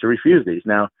people to refuse these.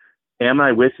 Now, Am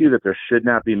I with you that there should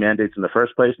not be mandates in the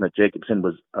first place and that Jacobson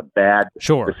was a bad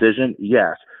Sure. decision?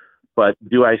 Yes. But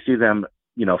do I see them,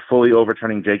 fully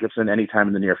overturning Jacobson anytime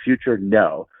in the near future?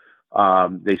 No.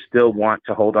 They still want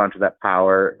to hold on to that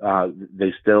power.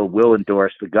 They still will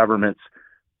endorse the government's,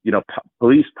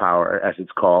 police power, as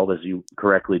it's called, as you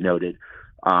correctly noted,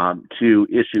 to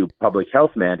issue public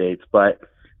health mandates. But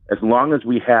as long as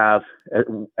we have,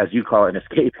 as you call it, an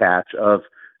escape hatch of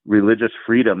religious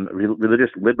freedom, religious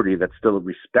liberty that's still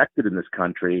respected in this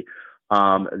country,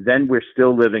 then we're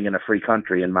still living in a free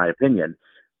country, in my opinion.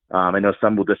 I know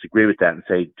some will disagree with that and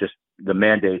say just the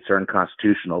mandates are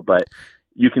unconstitutional, but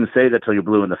you can say that till you're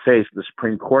blue in the face. The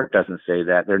Supreme Court doesn't say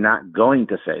that. They're not going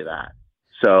to say that.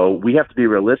 So we have to be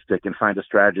realistic and find a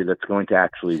strategy that's going to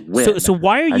actually win. So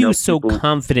why are you so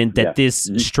confident that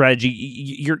this strategy,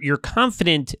 you're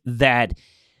confident that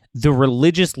the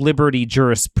religious liberty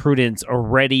jurisprudence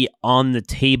already on the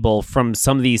table from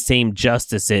some of these same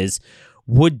justices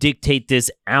would dictate this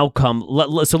outcome?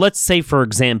 So let's say, for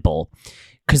example,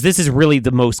 because this is really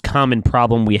the most common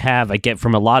problem we have, I get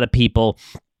from a lot of people,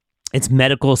 it's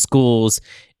medical schools,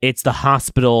 it's the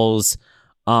hospitals,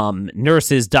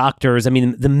 nurses, doctors. I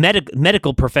mean, the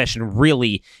medical profession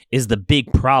really is the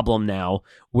big problem now,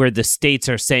 where the states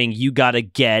are saying you got to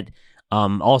get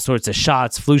all sorts of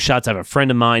shots, flu shots. I have a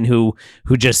friend of mine who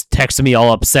just texted me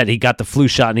all upset. He got the flu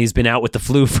shot and he's been out with the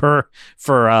flu for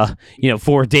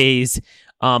 4 days.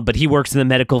 But he works in the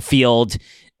medical field.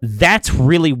 That's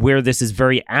really where this is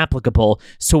very applicable.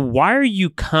 So why are you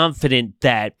confident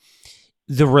that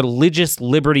the religious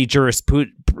liberty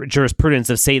jurisprudence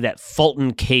of, say, that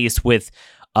Fulton case with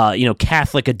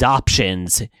Catholic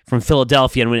adoptions from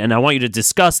Philadelphia, and I want you to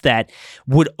discuss that,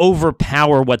 would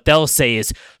overpower what they'll say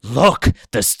is, look,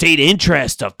 the state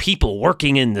interest of people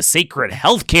working in the sacred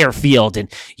healthcare field, and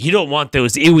you don't want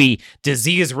those iwi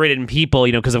disease-ridden people,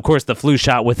 because of course the flu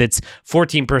shot with its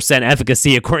 14%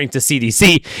 efficacy according to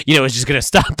CDC, is just going to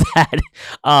stop that.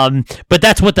 But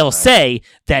that's what they'll say,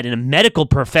 that in a medical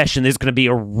profession there's going to be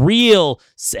a real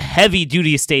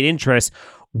heavy-duty state interest.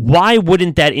 Why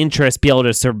wouldn't that interest be able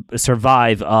to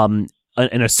survive an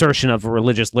assertion of a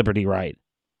religious liberty right?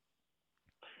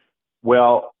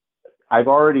 Well, I've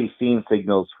already seen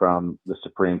signals from the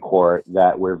Supreme Court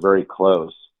that we're very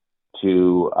close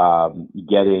to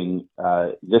getting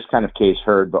this kind of case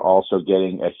heard, but also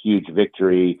getting a huge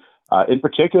victory, in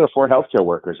particular for healthcare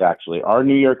workers, actually. Our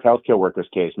New York healthcare workers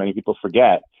case, many people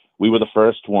forget, we were the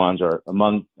first ones, or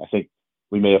among, I think,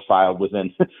 we may have filed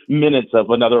within minutes of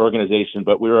another organization,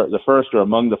 but we were the first or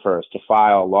among the first to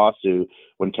file a lawsuit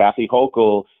when Kathy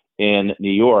Hochul in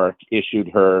New York issued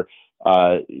her,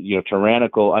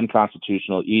 tyrannical,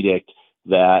 unconstitutional edict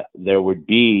that there would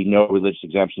be no religious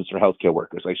exemptions for healthcare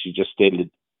workers. Like she just stated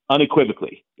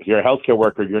unequivocally, if you're a healthcare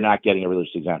worker, you're not getting a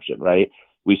religious exemption, right?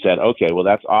 We said, okay, well,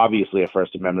 that's obviously a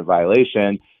First Amendment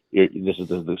violation. This is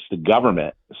the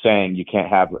government saying you can't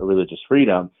have religious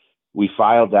freedom. We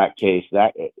filed that case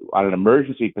that on an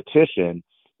emergency petition.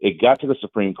 It got to the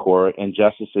Supreme Court, and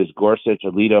Justices Gorsuch,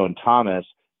 Alito, and Thomas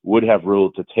would have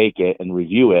ruled to take it and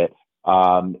review it.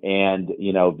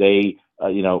 They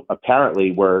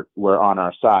apparently were on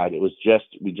our side.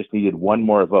 We just needed one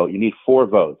more vote. You need 4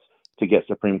 votes to get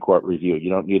Supreme Court review. You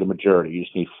don't need a majority. You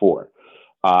just need 4.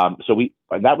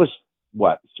 That was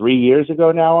 3 years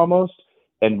ago now almost.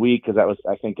 And because that was,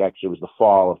 I think actually it was the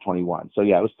fall of 21. So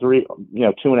yeah, it was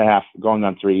 2.5 going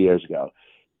on 3 years ago.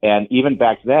 And even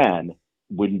back then,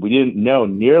 when we didn't know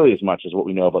nearly as much as what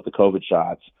we know about the COVID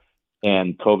shots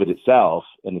and COVID itself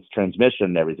and its transmission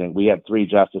and everything, we had 3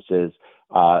 justices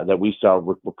that we saw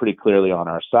were pretty clearly on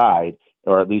our side,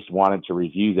 or at least wanted to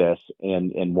review this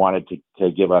and wanted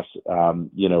to give us,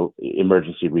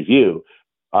 emergency review.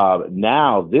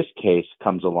 Now this case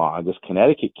comes along, this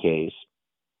Connecticut case.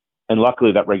 And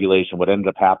luckily, that regulation, what ended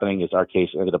up happening is our case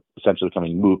ended up essentially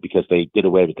becoming moot because they did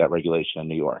away with that regulation in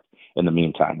New York in the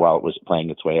meantime, while it was playing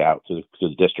its way out to the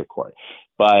district court.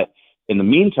 But in the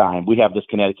meantime, we have this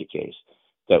Connecticut case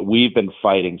that we've been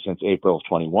fighting since April of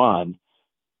 21.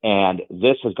 And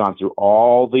this has gone through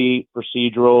all the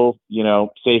procedural,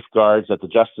 safeguards that the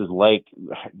justices like.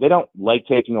 They don't like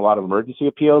taking a lot of emergency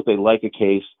appeals. They like a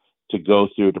case to go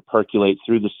through, to percolate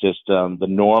through the system the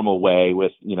normal way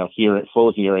with,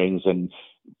 full hearings and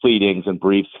pleadings and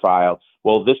briefs filed.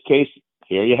 Well, this case,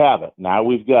 here you have it. Now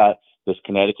we've got this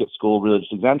Connecticut school religious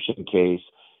exemption case,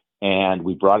 and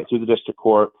we brought it through the district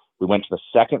court. We went to the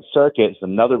Second Circuit. It's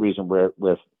another reason we're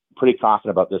pretty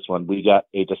confident about this one. We got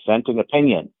a dissenting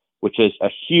opinion, which is a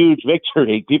huge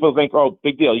victory. People think, oh,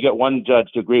 big deal. You got one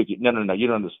judge to agree with you. No, you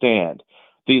don't understand.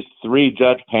 These 3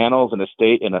 judge panels in the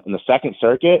state, in the Second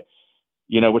Circuit,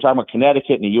 We're talking about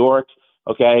Connecticut, New York,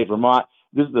 okay, Vermont.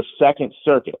 This is the Second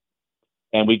Circuit.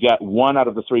 And we got one out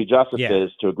of the three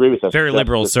justices to agree with us. Very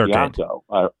liberal circuit.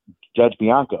 Judge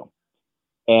Bianco.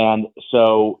 And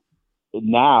so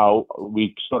now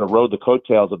we sort of rode the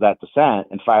coattails of that dissent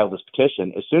and filed this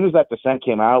petition. As soon as that dissent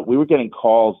came out, we were getting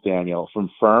calls, Daniel, from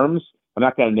firms. I'm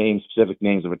not going to name specific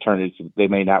names of attorneys. They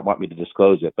may not want me to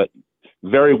disclose it, but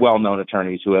very well-known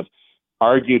attorneys who have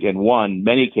argued and won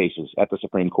many cases at the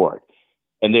Supreme Court.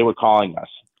 And they were calling us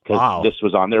because this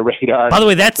was on their radar. By the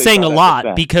way, that's saying a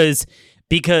lot because,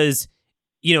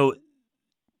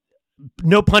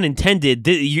 no pun intended,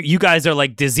 you guys are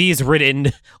like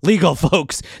disease-ridden legal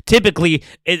folks. Typically,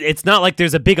 it's not like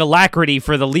there's a big alacrity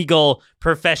for the legal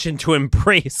profession to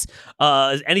embrace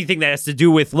anything that has to do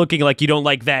with looking like you don't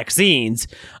like vaccines.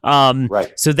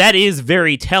 Right. So that is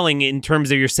very telling in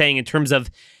terms of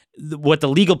what the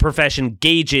legal profession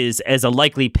gauges as a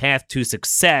likely path to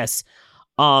success.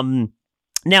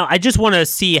 Now, I just want to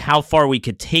see how far we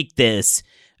could take this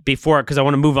because I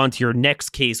want to move on to your next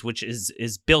case, which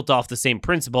is built off the same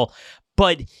principle.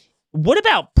 But what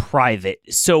about private?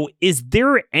 So is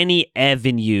there any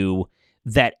avenue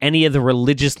that any of the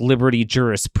religious liberty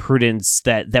jurisprudence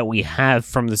that we have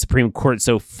from the Supreme Court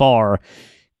so far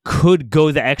could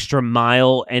go the extra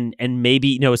mile and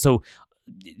maybe, so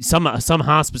some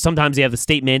hospitals, sometimes they have a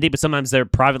state mandate, but sometimes they're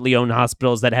privately owned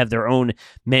hospitals that have their own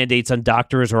mandates on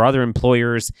doctors or other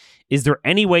employers. Is there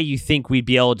any way you think we'd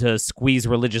be able to squeeze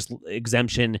religious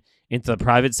exemption into the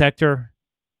private sector?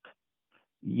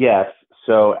 Yes.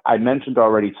 So I mentioned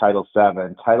already Title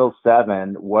VII. Title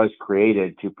VII was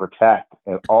created to protect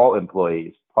all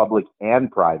employees, public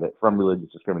and private, from religious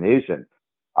discrimination.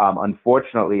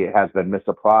 Unfortunately, it has been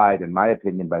misapplied, in my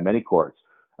opinion, by many courts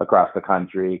across the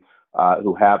country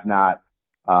who have not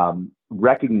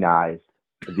recognized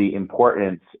the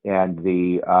importance and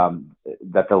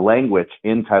that the language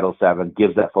in Title VII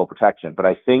gives that full protection. But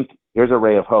I think here's a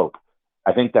ray of hope.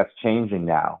 I think that's changing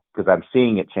now because I'm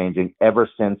seeing it changing ever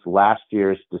since last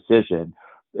year's decision,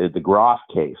 the Groff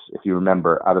case, if you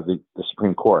remember, out of the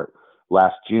Supreme Court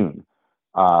last June.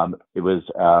 It was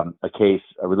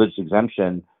a religious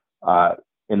exemption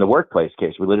in the workplace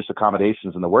case, religious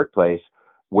accommodations in the workplace,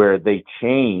 where the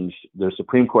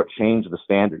Supreme Court changed the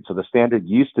standard. So the standard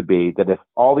used to be that if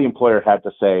all the employer had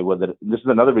to say, this is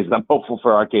another reason I'm hopeful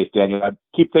for our case, Daniel. I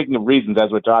keep thinking of reasons as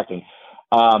we're talking.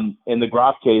 In the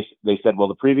Groff case, they said,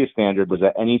 the previous standard was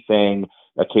that anything,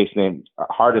 a case named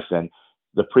Hardison,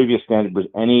 the previous standard was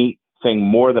anything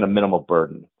more than a minimal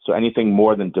burden. So anything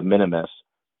more than de minimis,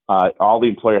 all the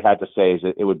employer had to say is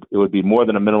that it would be more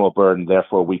than a minimal burden,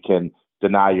 therefore we can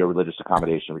deny your religious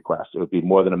accommodation request. It would be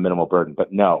more than a minimal burden.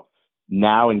 But no,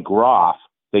 now in Groff,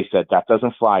 they said that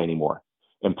doesn't fly anymore.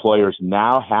 Employers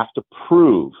now have to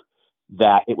prove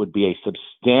that it would be a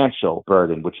substantial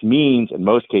burden, which means in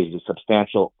most cases a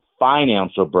substantial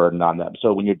financial burden on them.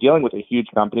 So when you're dealing with a huge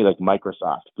company like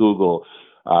Microsoft, Google,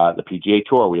 the PGA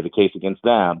Tour, we have a case against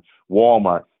them,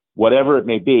 Walmart, whatever it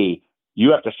may be,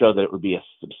 you have to show that it would be a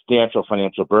substantial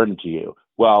financial burden to you.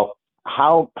 Well,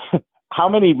 how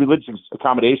many religious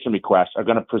accommodation requests are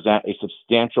going to present a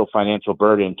substantial financial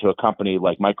burden to a company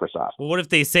like Microsoft? Well, what if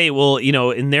they say,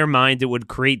 in their mind, it would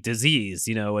create disease,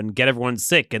 and get everyone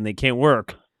sick and they can't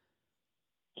work?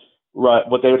 Right.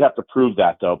 But they would have to prove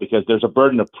that, though, because there's a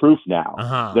burden of proof now.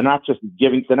 Uh-huh. They're not just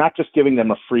giving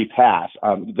them a free pass.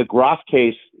 The Groff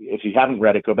case, if you haven't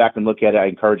read it, go back and look at it. I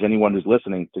encourage anyone who's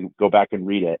listening to go back and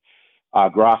read it.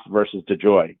 Groff versus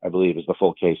DeJoy, I believe, is the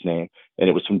full case name, and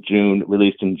it was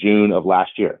released in June of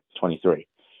last year, 23.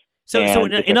 So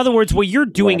in other words, what you're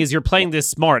doing is you're playing this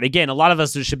smart. Again, a lot of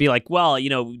us should be like,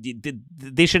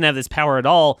 they shouldn't have this power at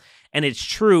all, and it's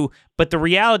true. But the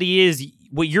reality is,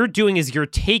 what you're doing is you're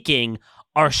taking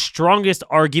our strongest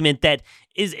argument that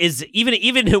is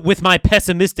even with my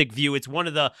pessimistic view, it's one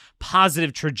of the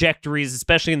positive trajectories,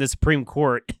 especially in the Supreme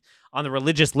Court. On the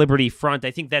religious liberty front,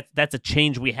 I think that's a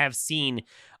change we have seen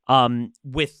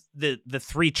with the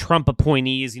three Trump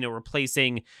appointees,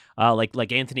 replacing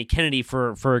like Anthony Kennedy,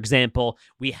 for example.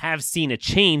 We have seen a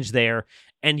change there,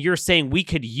 and you're saying we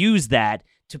could use that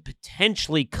to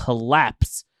potentially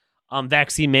collapse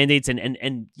vaccine mandates,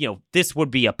 and this would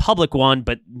be a public one,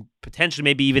 but potentially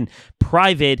maybe even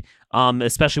private,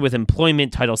 especially with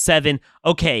employment, Title VII.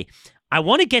 Okay, I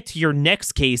want to get to your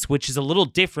next case, which is a little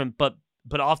different, but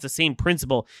off the same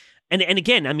principle. And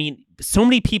again, I mean, so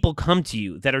many people come to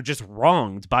you that are just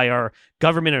wronged by our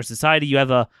government or society. You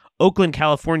have a Oakland,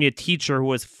 California teacher who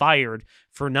was fired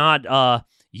for not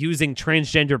using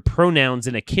transgender pronouns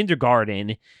in a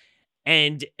kindergarten.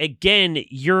 And again,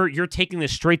 you're taking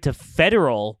this straight to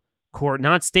federal court,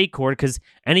 not state court, because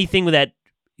anything that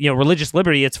religious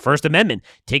liberty, it's First Amendment.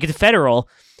 Take it to federal.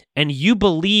 And you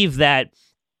believe that,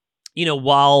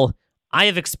 while I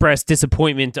have expressed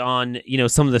disappointment on,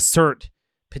 some of the cert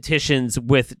petitions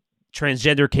with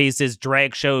transgender cases,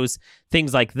 drag shows,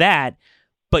 things like that,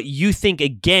 but you think,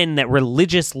 again, that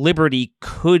religious liberty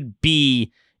could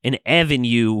be an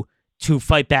avenue to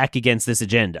fight back against this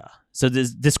agenda. So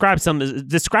describe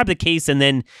the case, and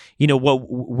then,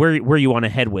 where you want to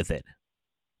head with it.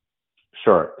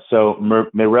 Sure. So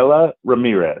Mirella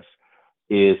Ramirez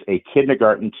is a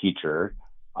kindergarten teacher,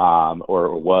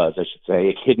 or was, I should say,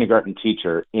 a kindergarten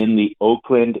teacher in the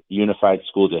Oakland Unified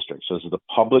School District. So this is the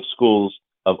public schools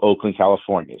of Oakland,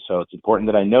 California. So it's important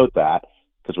that I note that,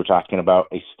 because we're talking about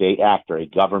a state actor, a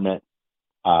government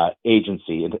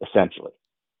agency, essentially.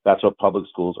 That's what public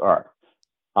schools are.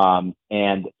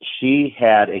 And she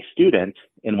had a student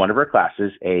in one of her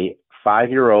classes, a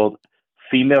 5-year-old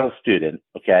female student,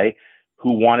 okay,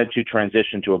 who wanted to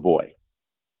transition to a boy.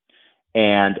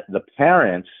 And the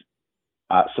parents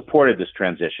supported this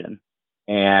transition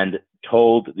and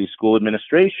told the school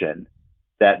administration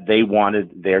that they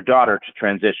wanted their daughter to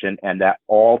transition, and that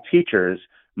all teachers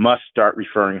must start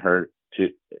referring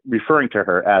to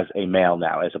her as a male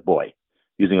now, as a boy,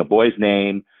 using a boy's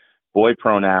name, boy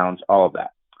pronouns, all of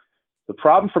that. The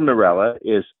problem for Mirella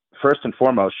is, first and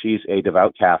foremost, she's a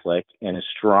devout Catholic and is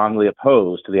strongly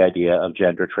opposed to the idea of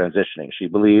gender transitioning. She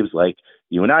believes, like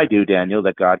you and I do, Daniel,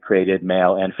 that God created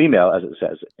male and female, as it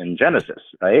says in Genesis,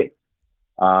 right?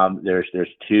 There's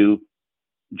two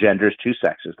genders, two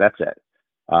sexes, that's it.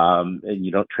 And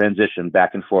you don't transition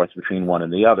back and forth between one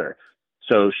and the other.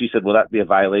 So she said, well, that'd be a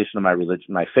violation of my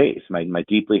religion, my faith, my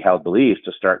deeply held beliefs,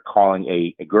 to start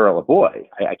calling a girl a boy.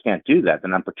 I can't do that.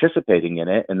 Then I'm participating in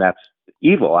it, and that's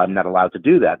evil. I'm not allowed to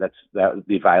do that. That would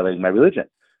be violating my religion.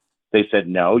 They said,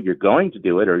 no, you're going to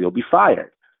do it or you'll be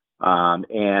fired.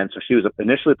 And so she was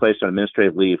initially placed on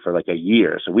administrative leave for like a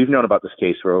year. So we've known about this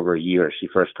case for over a year. She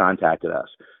first contacted us.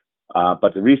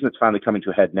 But the reason it's finally coming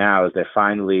to a head now is they're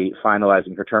finally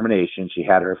finalizing her termination. She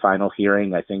had her final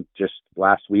hearing, I think, just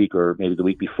last week or maybe the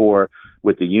week before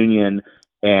with the union,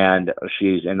 and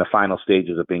she's in the final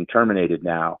stages of being terminated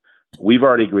now. We've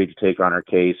already agreed to take on her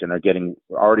case and are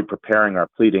already preparing our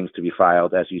pleadings to be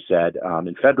filed, as you said,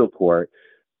 in federal court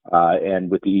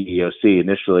and with the EEOC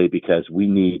initially, because we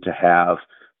need to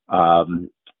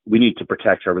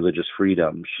protect our religious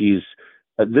freedom.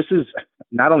 This is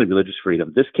not only religious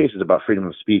freedom. This case is about freedom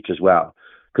of speech as well,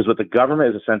 because what the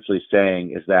government is essentially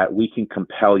saying is that we can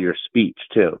compel your speech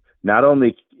too. Not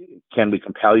only can we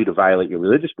compel you to violate your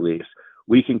religious beliefs,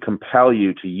 we can compel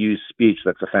you to use speech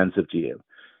that's offensive to you.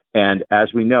 And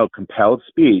as we know, compelled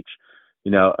speech,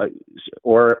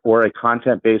 or a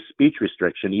content-based speech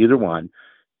restriction, either one,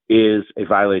 is a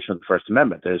violation of the First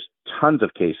Amendment. There's tons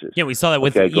of cases. Yeah, we saw that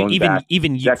with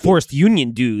even forced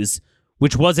union dues,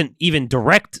 which wasn't even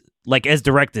direct, like as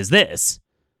direct as this.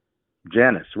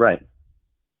 Janice, right.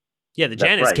 Yeah, the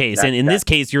Janice case. And in this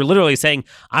case, you're literally saying,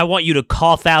 I want you to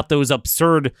cough out those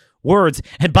absurd words.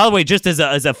 And by the way, just as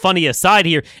a funny aside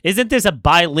here, isn't this a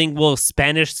bilingual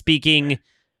Spanish-speaking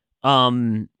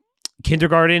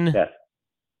kindergarten?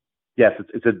 Yes,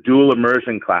 it's a dual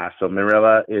immersion class. So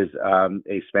Mirella is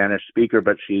a Spanish speaker,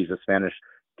 but she's a Spanish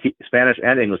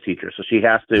and English teacher. So she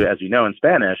has to, as you know, in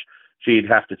Spanish, she'd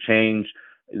have to change.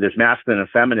 There's masculine and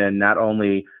feminine, not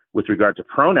only with regard to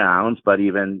pronouns, but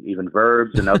even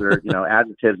verbs and other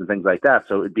adjectives and things like that.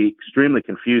 So it'd be extremely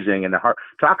confusing and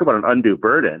talk about an undue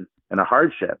burden and a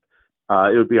hardship.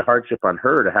 It would be a hardship on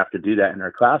her to have to do that in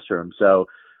her classroom. So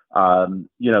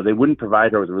they wouldn't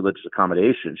provide her with religious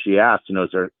accommodation. She asked, is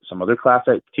there some other class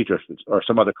that teacher or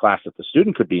some other class that the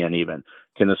student could be in even?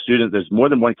 There's more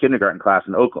than one kindergarten class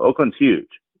in Oakland. Oakland's huge.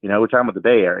 We're talking about the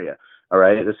Bay Area. All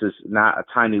right. This is not a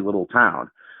tiny little town.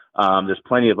 There's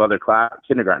plenty of other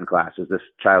kindergarten classes this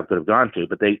child could have gone to,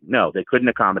 but they couldn't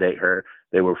accommodate her.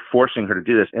 They were forcing her to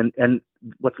do this. And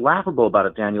what's laughable about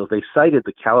it, Daniel, is they cited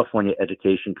the California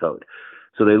Education Code.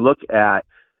 So they look at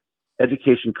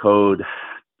Education Code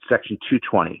Section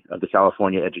 220 of the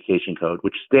California Education Code,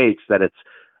 which states that it's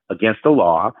against the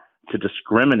law to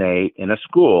discriminate in a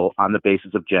school on the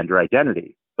basis of gender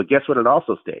identity. But guess what it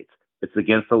also states? It's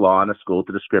against the law in a school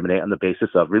to discriminate on the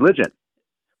basis of religion.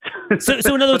 So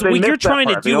in other words, what you're trying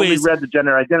to do is read the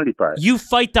gender identity part. You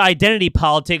fight the identity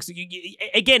politics.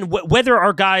 Again, whether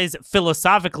our guys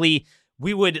philosophically,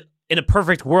 we would in a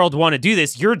perfect world want to do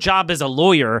this. Your job as a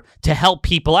lawyer to help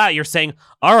people out. You're saying,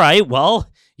 all right,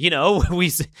 well,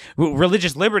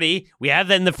 religious liberty, we have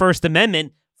that in the First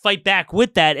Amendment. Fight back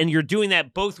with that, and you're doing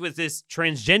that both with this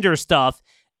transgender stuff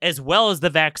as well as the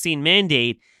vaccine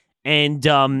mandate. And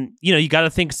you got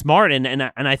to think smart,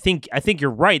 and I think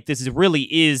you're right.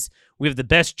 We have the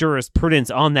best jurisprudence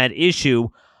on that issue.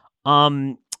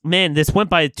 Man, this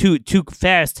went by too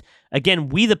fast. Again,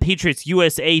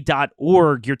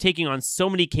 wethepatriotsusa.org. You're taking on so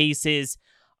many cases.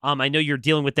 I know you're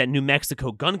dealing with that New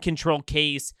Mexico gun control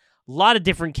case, a lot of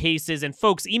different cases. And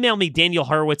folks, email me, Daniel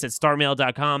Horowitz at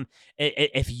starmail.com.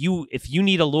 If you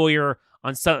need a lawyer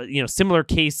on some, similar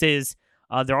cases,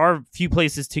 there are a few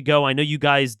places to go. I know you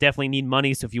guys definitely need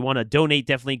money, so if you want to donate,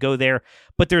 definitely go there.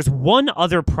 But there's one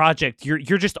other project. You're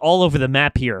just all over the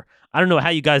map here. I don't know how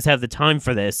you guys have the time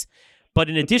for this, but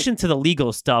in addition to the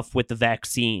legal stuff with the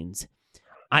vaccines,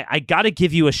 I got to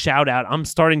give you a shout out. I'm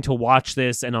starting to watch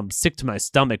this, and I'm sick to my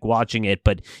stomach watching it,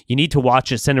 but you need to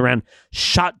watch it. Send around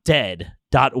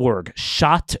shotdead.org.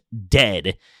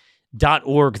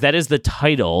 Shotdead.org. That is the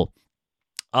title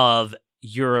of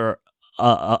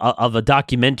of a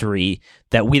documentary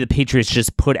that We the Patriots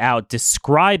just put out.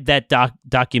 Describe that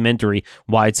documentary,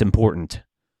 why it's important.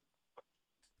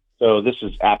 So this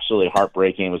is absolutely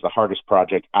heartbreaking. It was the hardest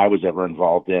project I was ever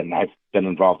involved in. I've been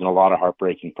involved in a lot of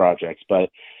heartbreaking projects, but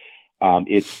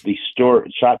it's the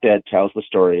story. Shot Dead tells the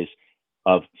stories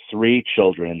of 3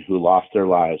 children who lost their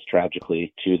lives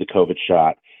tragically to the COVID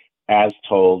shot, as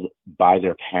told by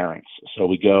their parents. So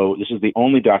this is the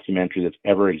only documentary that's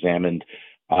ever examined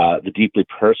the deeply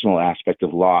personal aspect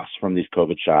of loss from these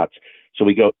COVID shots. So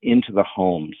we go into the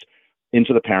homes,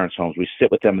 into the parents' homes. We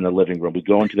sit with them in the living room. We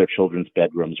go into their children's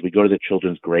bedrooms. We go to their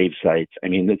children's grave sites. I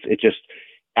mean, it's just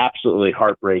absolutely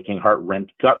heartbreaking,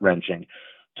 gut-wrenching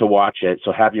to watch it.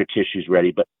 So have your tissues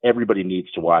ready, but everybody needs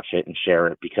to watch it and share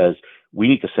it because we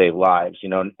need to save lives.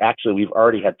 And actually, we've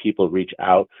already had people reach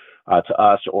out to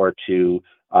us or to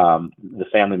the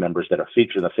family members that are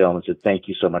featured in the film and said, thank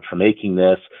you so much for making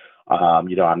this. I'm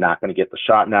not going to get the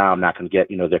shot now. I'm not going to get,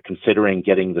 they're considering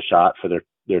getting the shot for their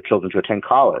children to attend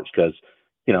college because,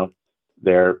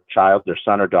 their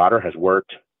son or daughter has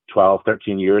worked 12,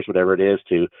 13 years, whatever it is,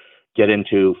 to get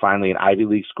into finally an Ivy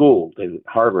League school,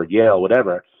 Harvard, Yale,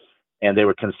 whatever. And they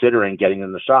were considering getting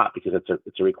them the shot because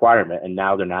it's a requirement. And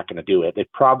now they're not going to do it.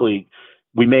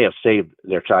 We may have saved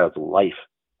their child's life,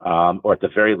 or at the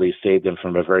very least saved them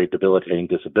from a very debilitating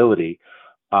disability.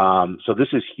 So this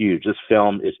is huge. This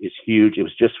film is huge. It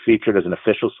was just featured as an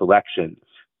official selection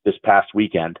this past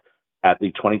weekend at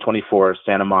the 2024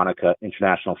 Santa Monica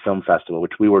International Film Festival,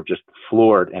 which we were just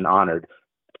floored and honored.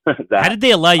 How did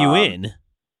they allow you in?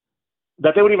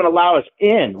 That they would even allow us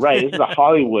in, right? This is a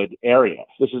Hollywood area.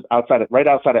 This is right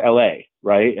outside of LA,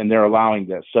 right? And they're allowing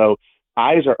this. So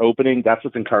eyes are opening. That's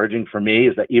what's encouraging for me,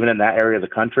 is that even in that area of the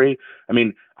country, I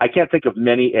mean, I can't think of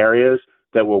many areas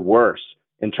that were worse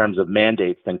in terms of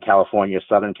mandates than California,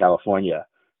 Southern California.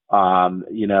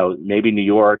 Maybe New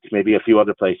York, maybe a few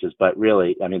other places, but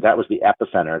really, I mean, that was the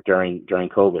epicenter during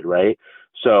COVID, right?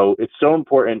 So it's so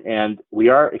important, and we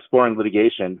are exploring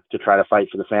litigation to try to fight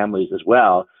for the families as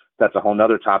well. That's a whole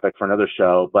nother topic for another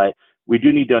show, but we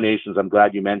do need donations. I'm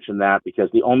glad you mentioned that, because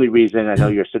the only reason, I know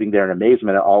you're sitting there in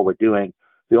amazement at all we're doing,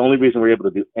 the only reason we're able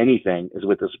to do anything is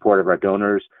with the support of our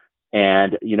donors.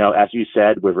 And, as you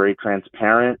said, we're very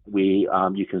transparent.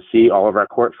 You can see all of our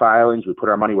court filings. We put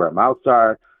our money where our mouths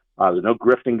are. There's no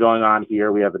grifting going on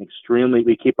here. We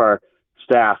keep our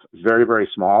staff very, very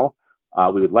small.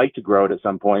 We would like to grow it at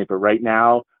some point, but right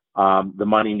now, the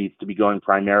money needs to be going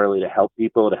primarily to help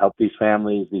people, to help these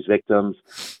families, these victims.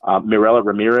 Mirella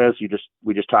Ramirez,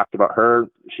 we just talked about her.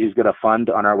 She's got a fund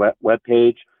on our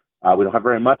webpage. We don't have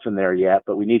very much in there yet,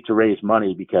 but we need to raise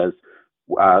money because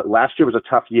last year was a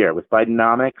tough year with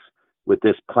Bidenomics, with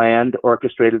this planned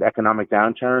orchestrated economic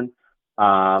downturn.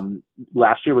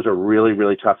 Last year was a really,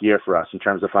 really tough year for us in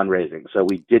terms of fundraising. So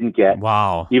we didn't get,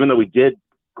 even though we did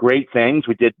great things,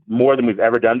 we did more than we've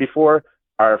ever done before.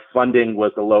 Our funding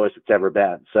was the lowest it's ever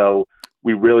been. So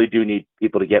we really do need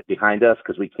people to get behind us,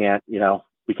 because we can't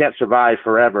survive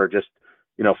forever just,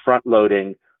 front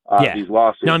loading these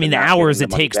lawsuits. No, I mean, the hours it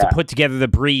takes to put together the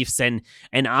briefs and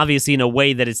obviously in a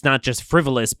way that it's not just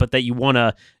frivolous, but that you want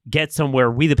to get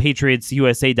somewhere.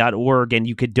 wethepatriotsusa.org, and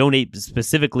you could donate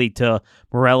specifically to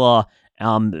Mirella.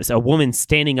 A woman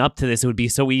standing up to this. It would be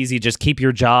so easy. Just keep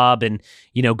your job and,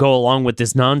 go along with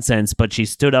this nonsense. But she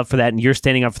stood up for that, and you're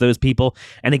standing up for those people.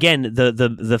 And again,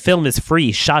 the film is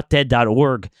free,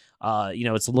 shotdead.org.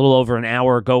 It's a little over an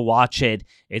hour. Go watch it.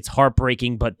 It's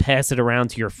heartbreaking, but pass it around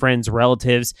to your friends,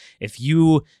 relatives. If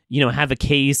you have a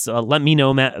case, let me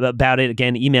know about it.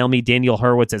 Again, email me, Daniel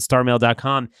Horowitz at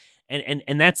starmail.com.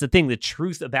 And that's the thing, the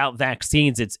truth about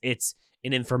vaccines. It's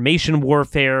an information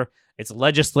warfare. It's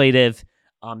legislative.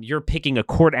 You're picking a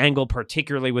court angle,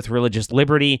 particularly with religious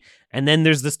liberty. And then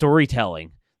there's the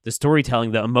storytelling. the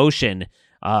storytelling, the emotion,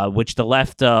 which the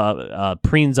left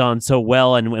preens on so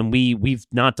well, and we've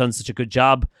not done such a good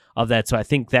job of that. So I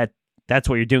think that's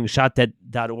what you're doing,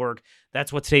 shotdead.org.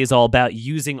 That's what today is all about,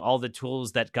 using all the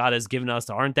tools that God has given us.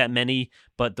 There aren't that many,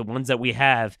 but the ones that we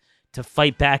have to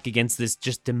fight back against this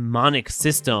just demonic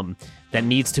system that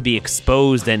needs to be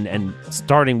exposed, and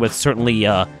starting with certainly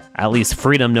at least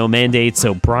freedom, no mandates.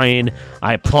 So Brian,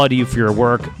 I applaud you for your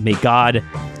work. May God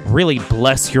really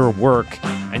bless your work,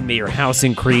 and may your house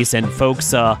increase. And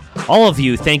folks, all of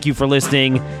you, thank you for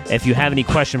listening. If you have any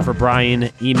question for Brian,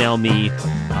 email me.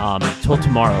 Till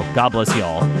tomorrow, God bless you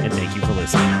all, and thank you for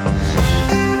listening.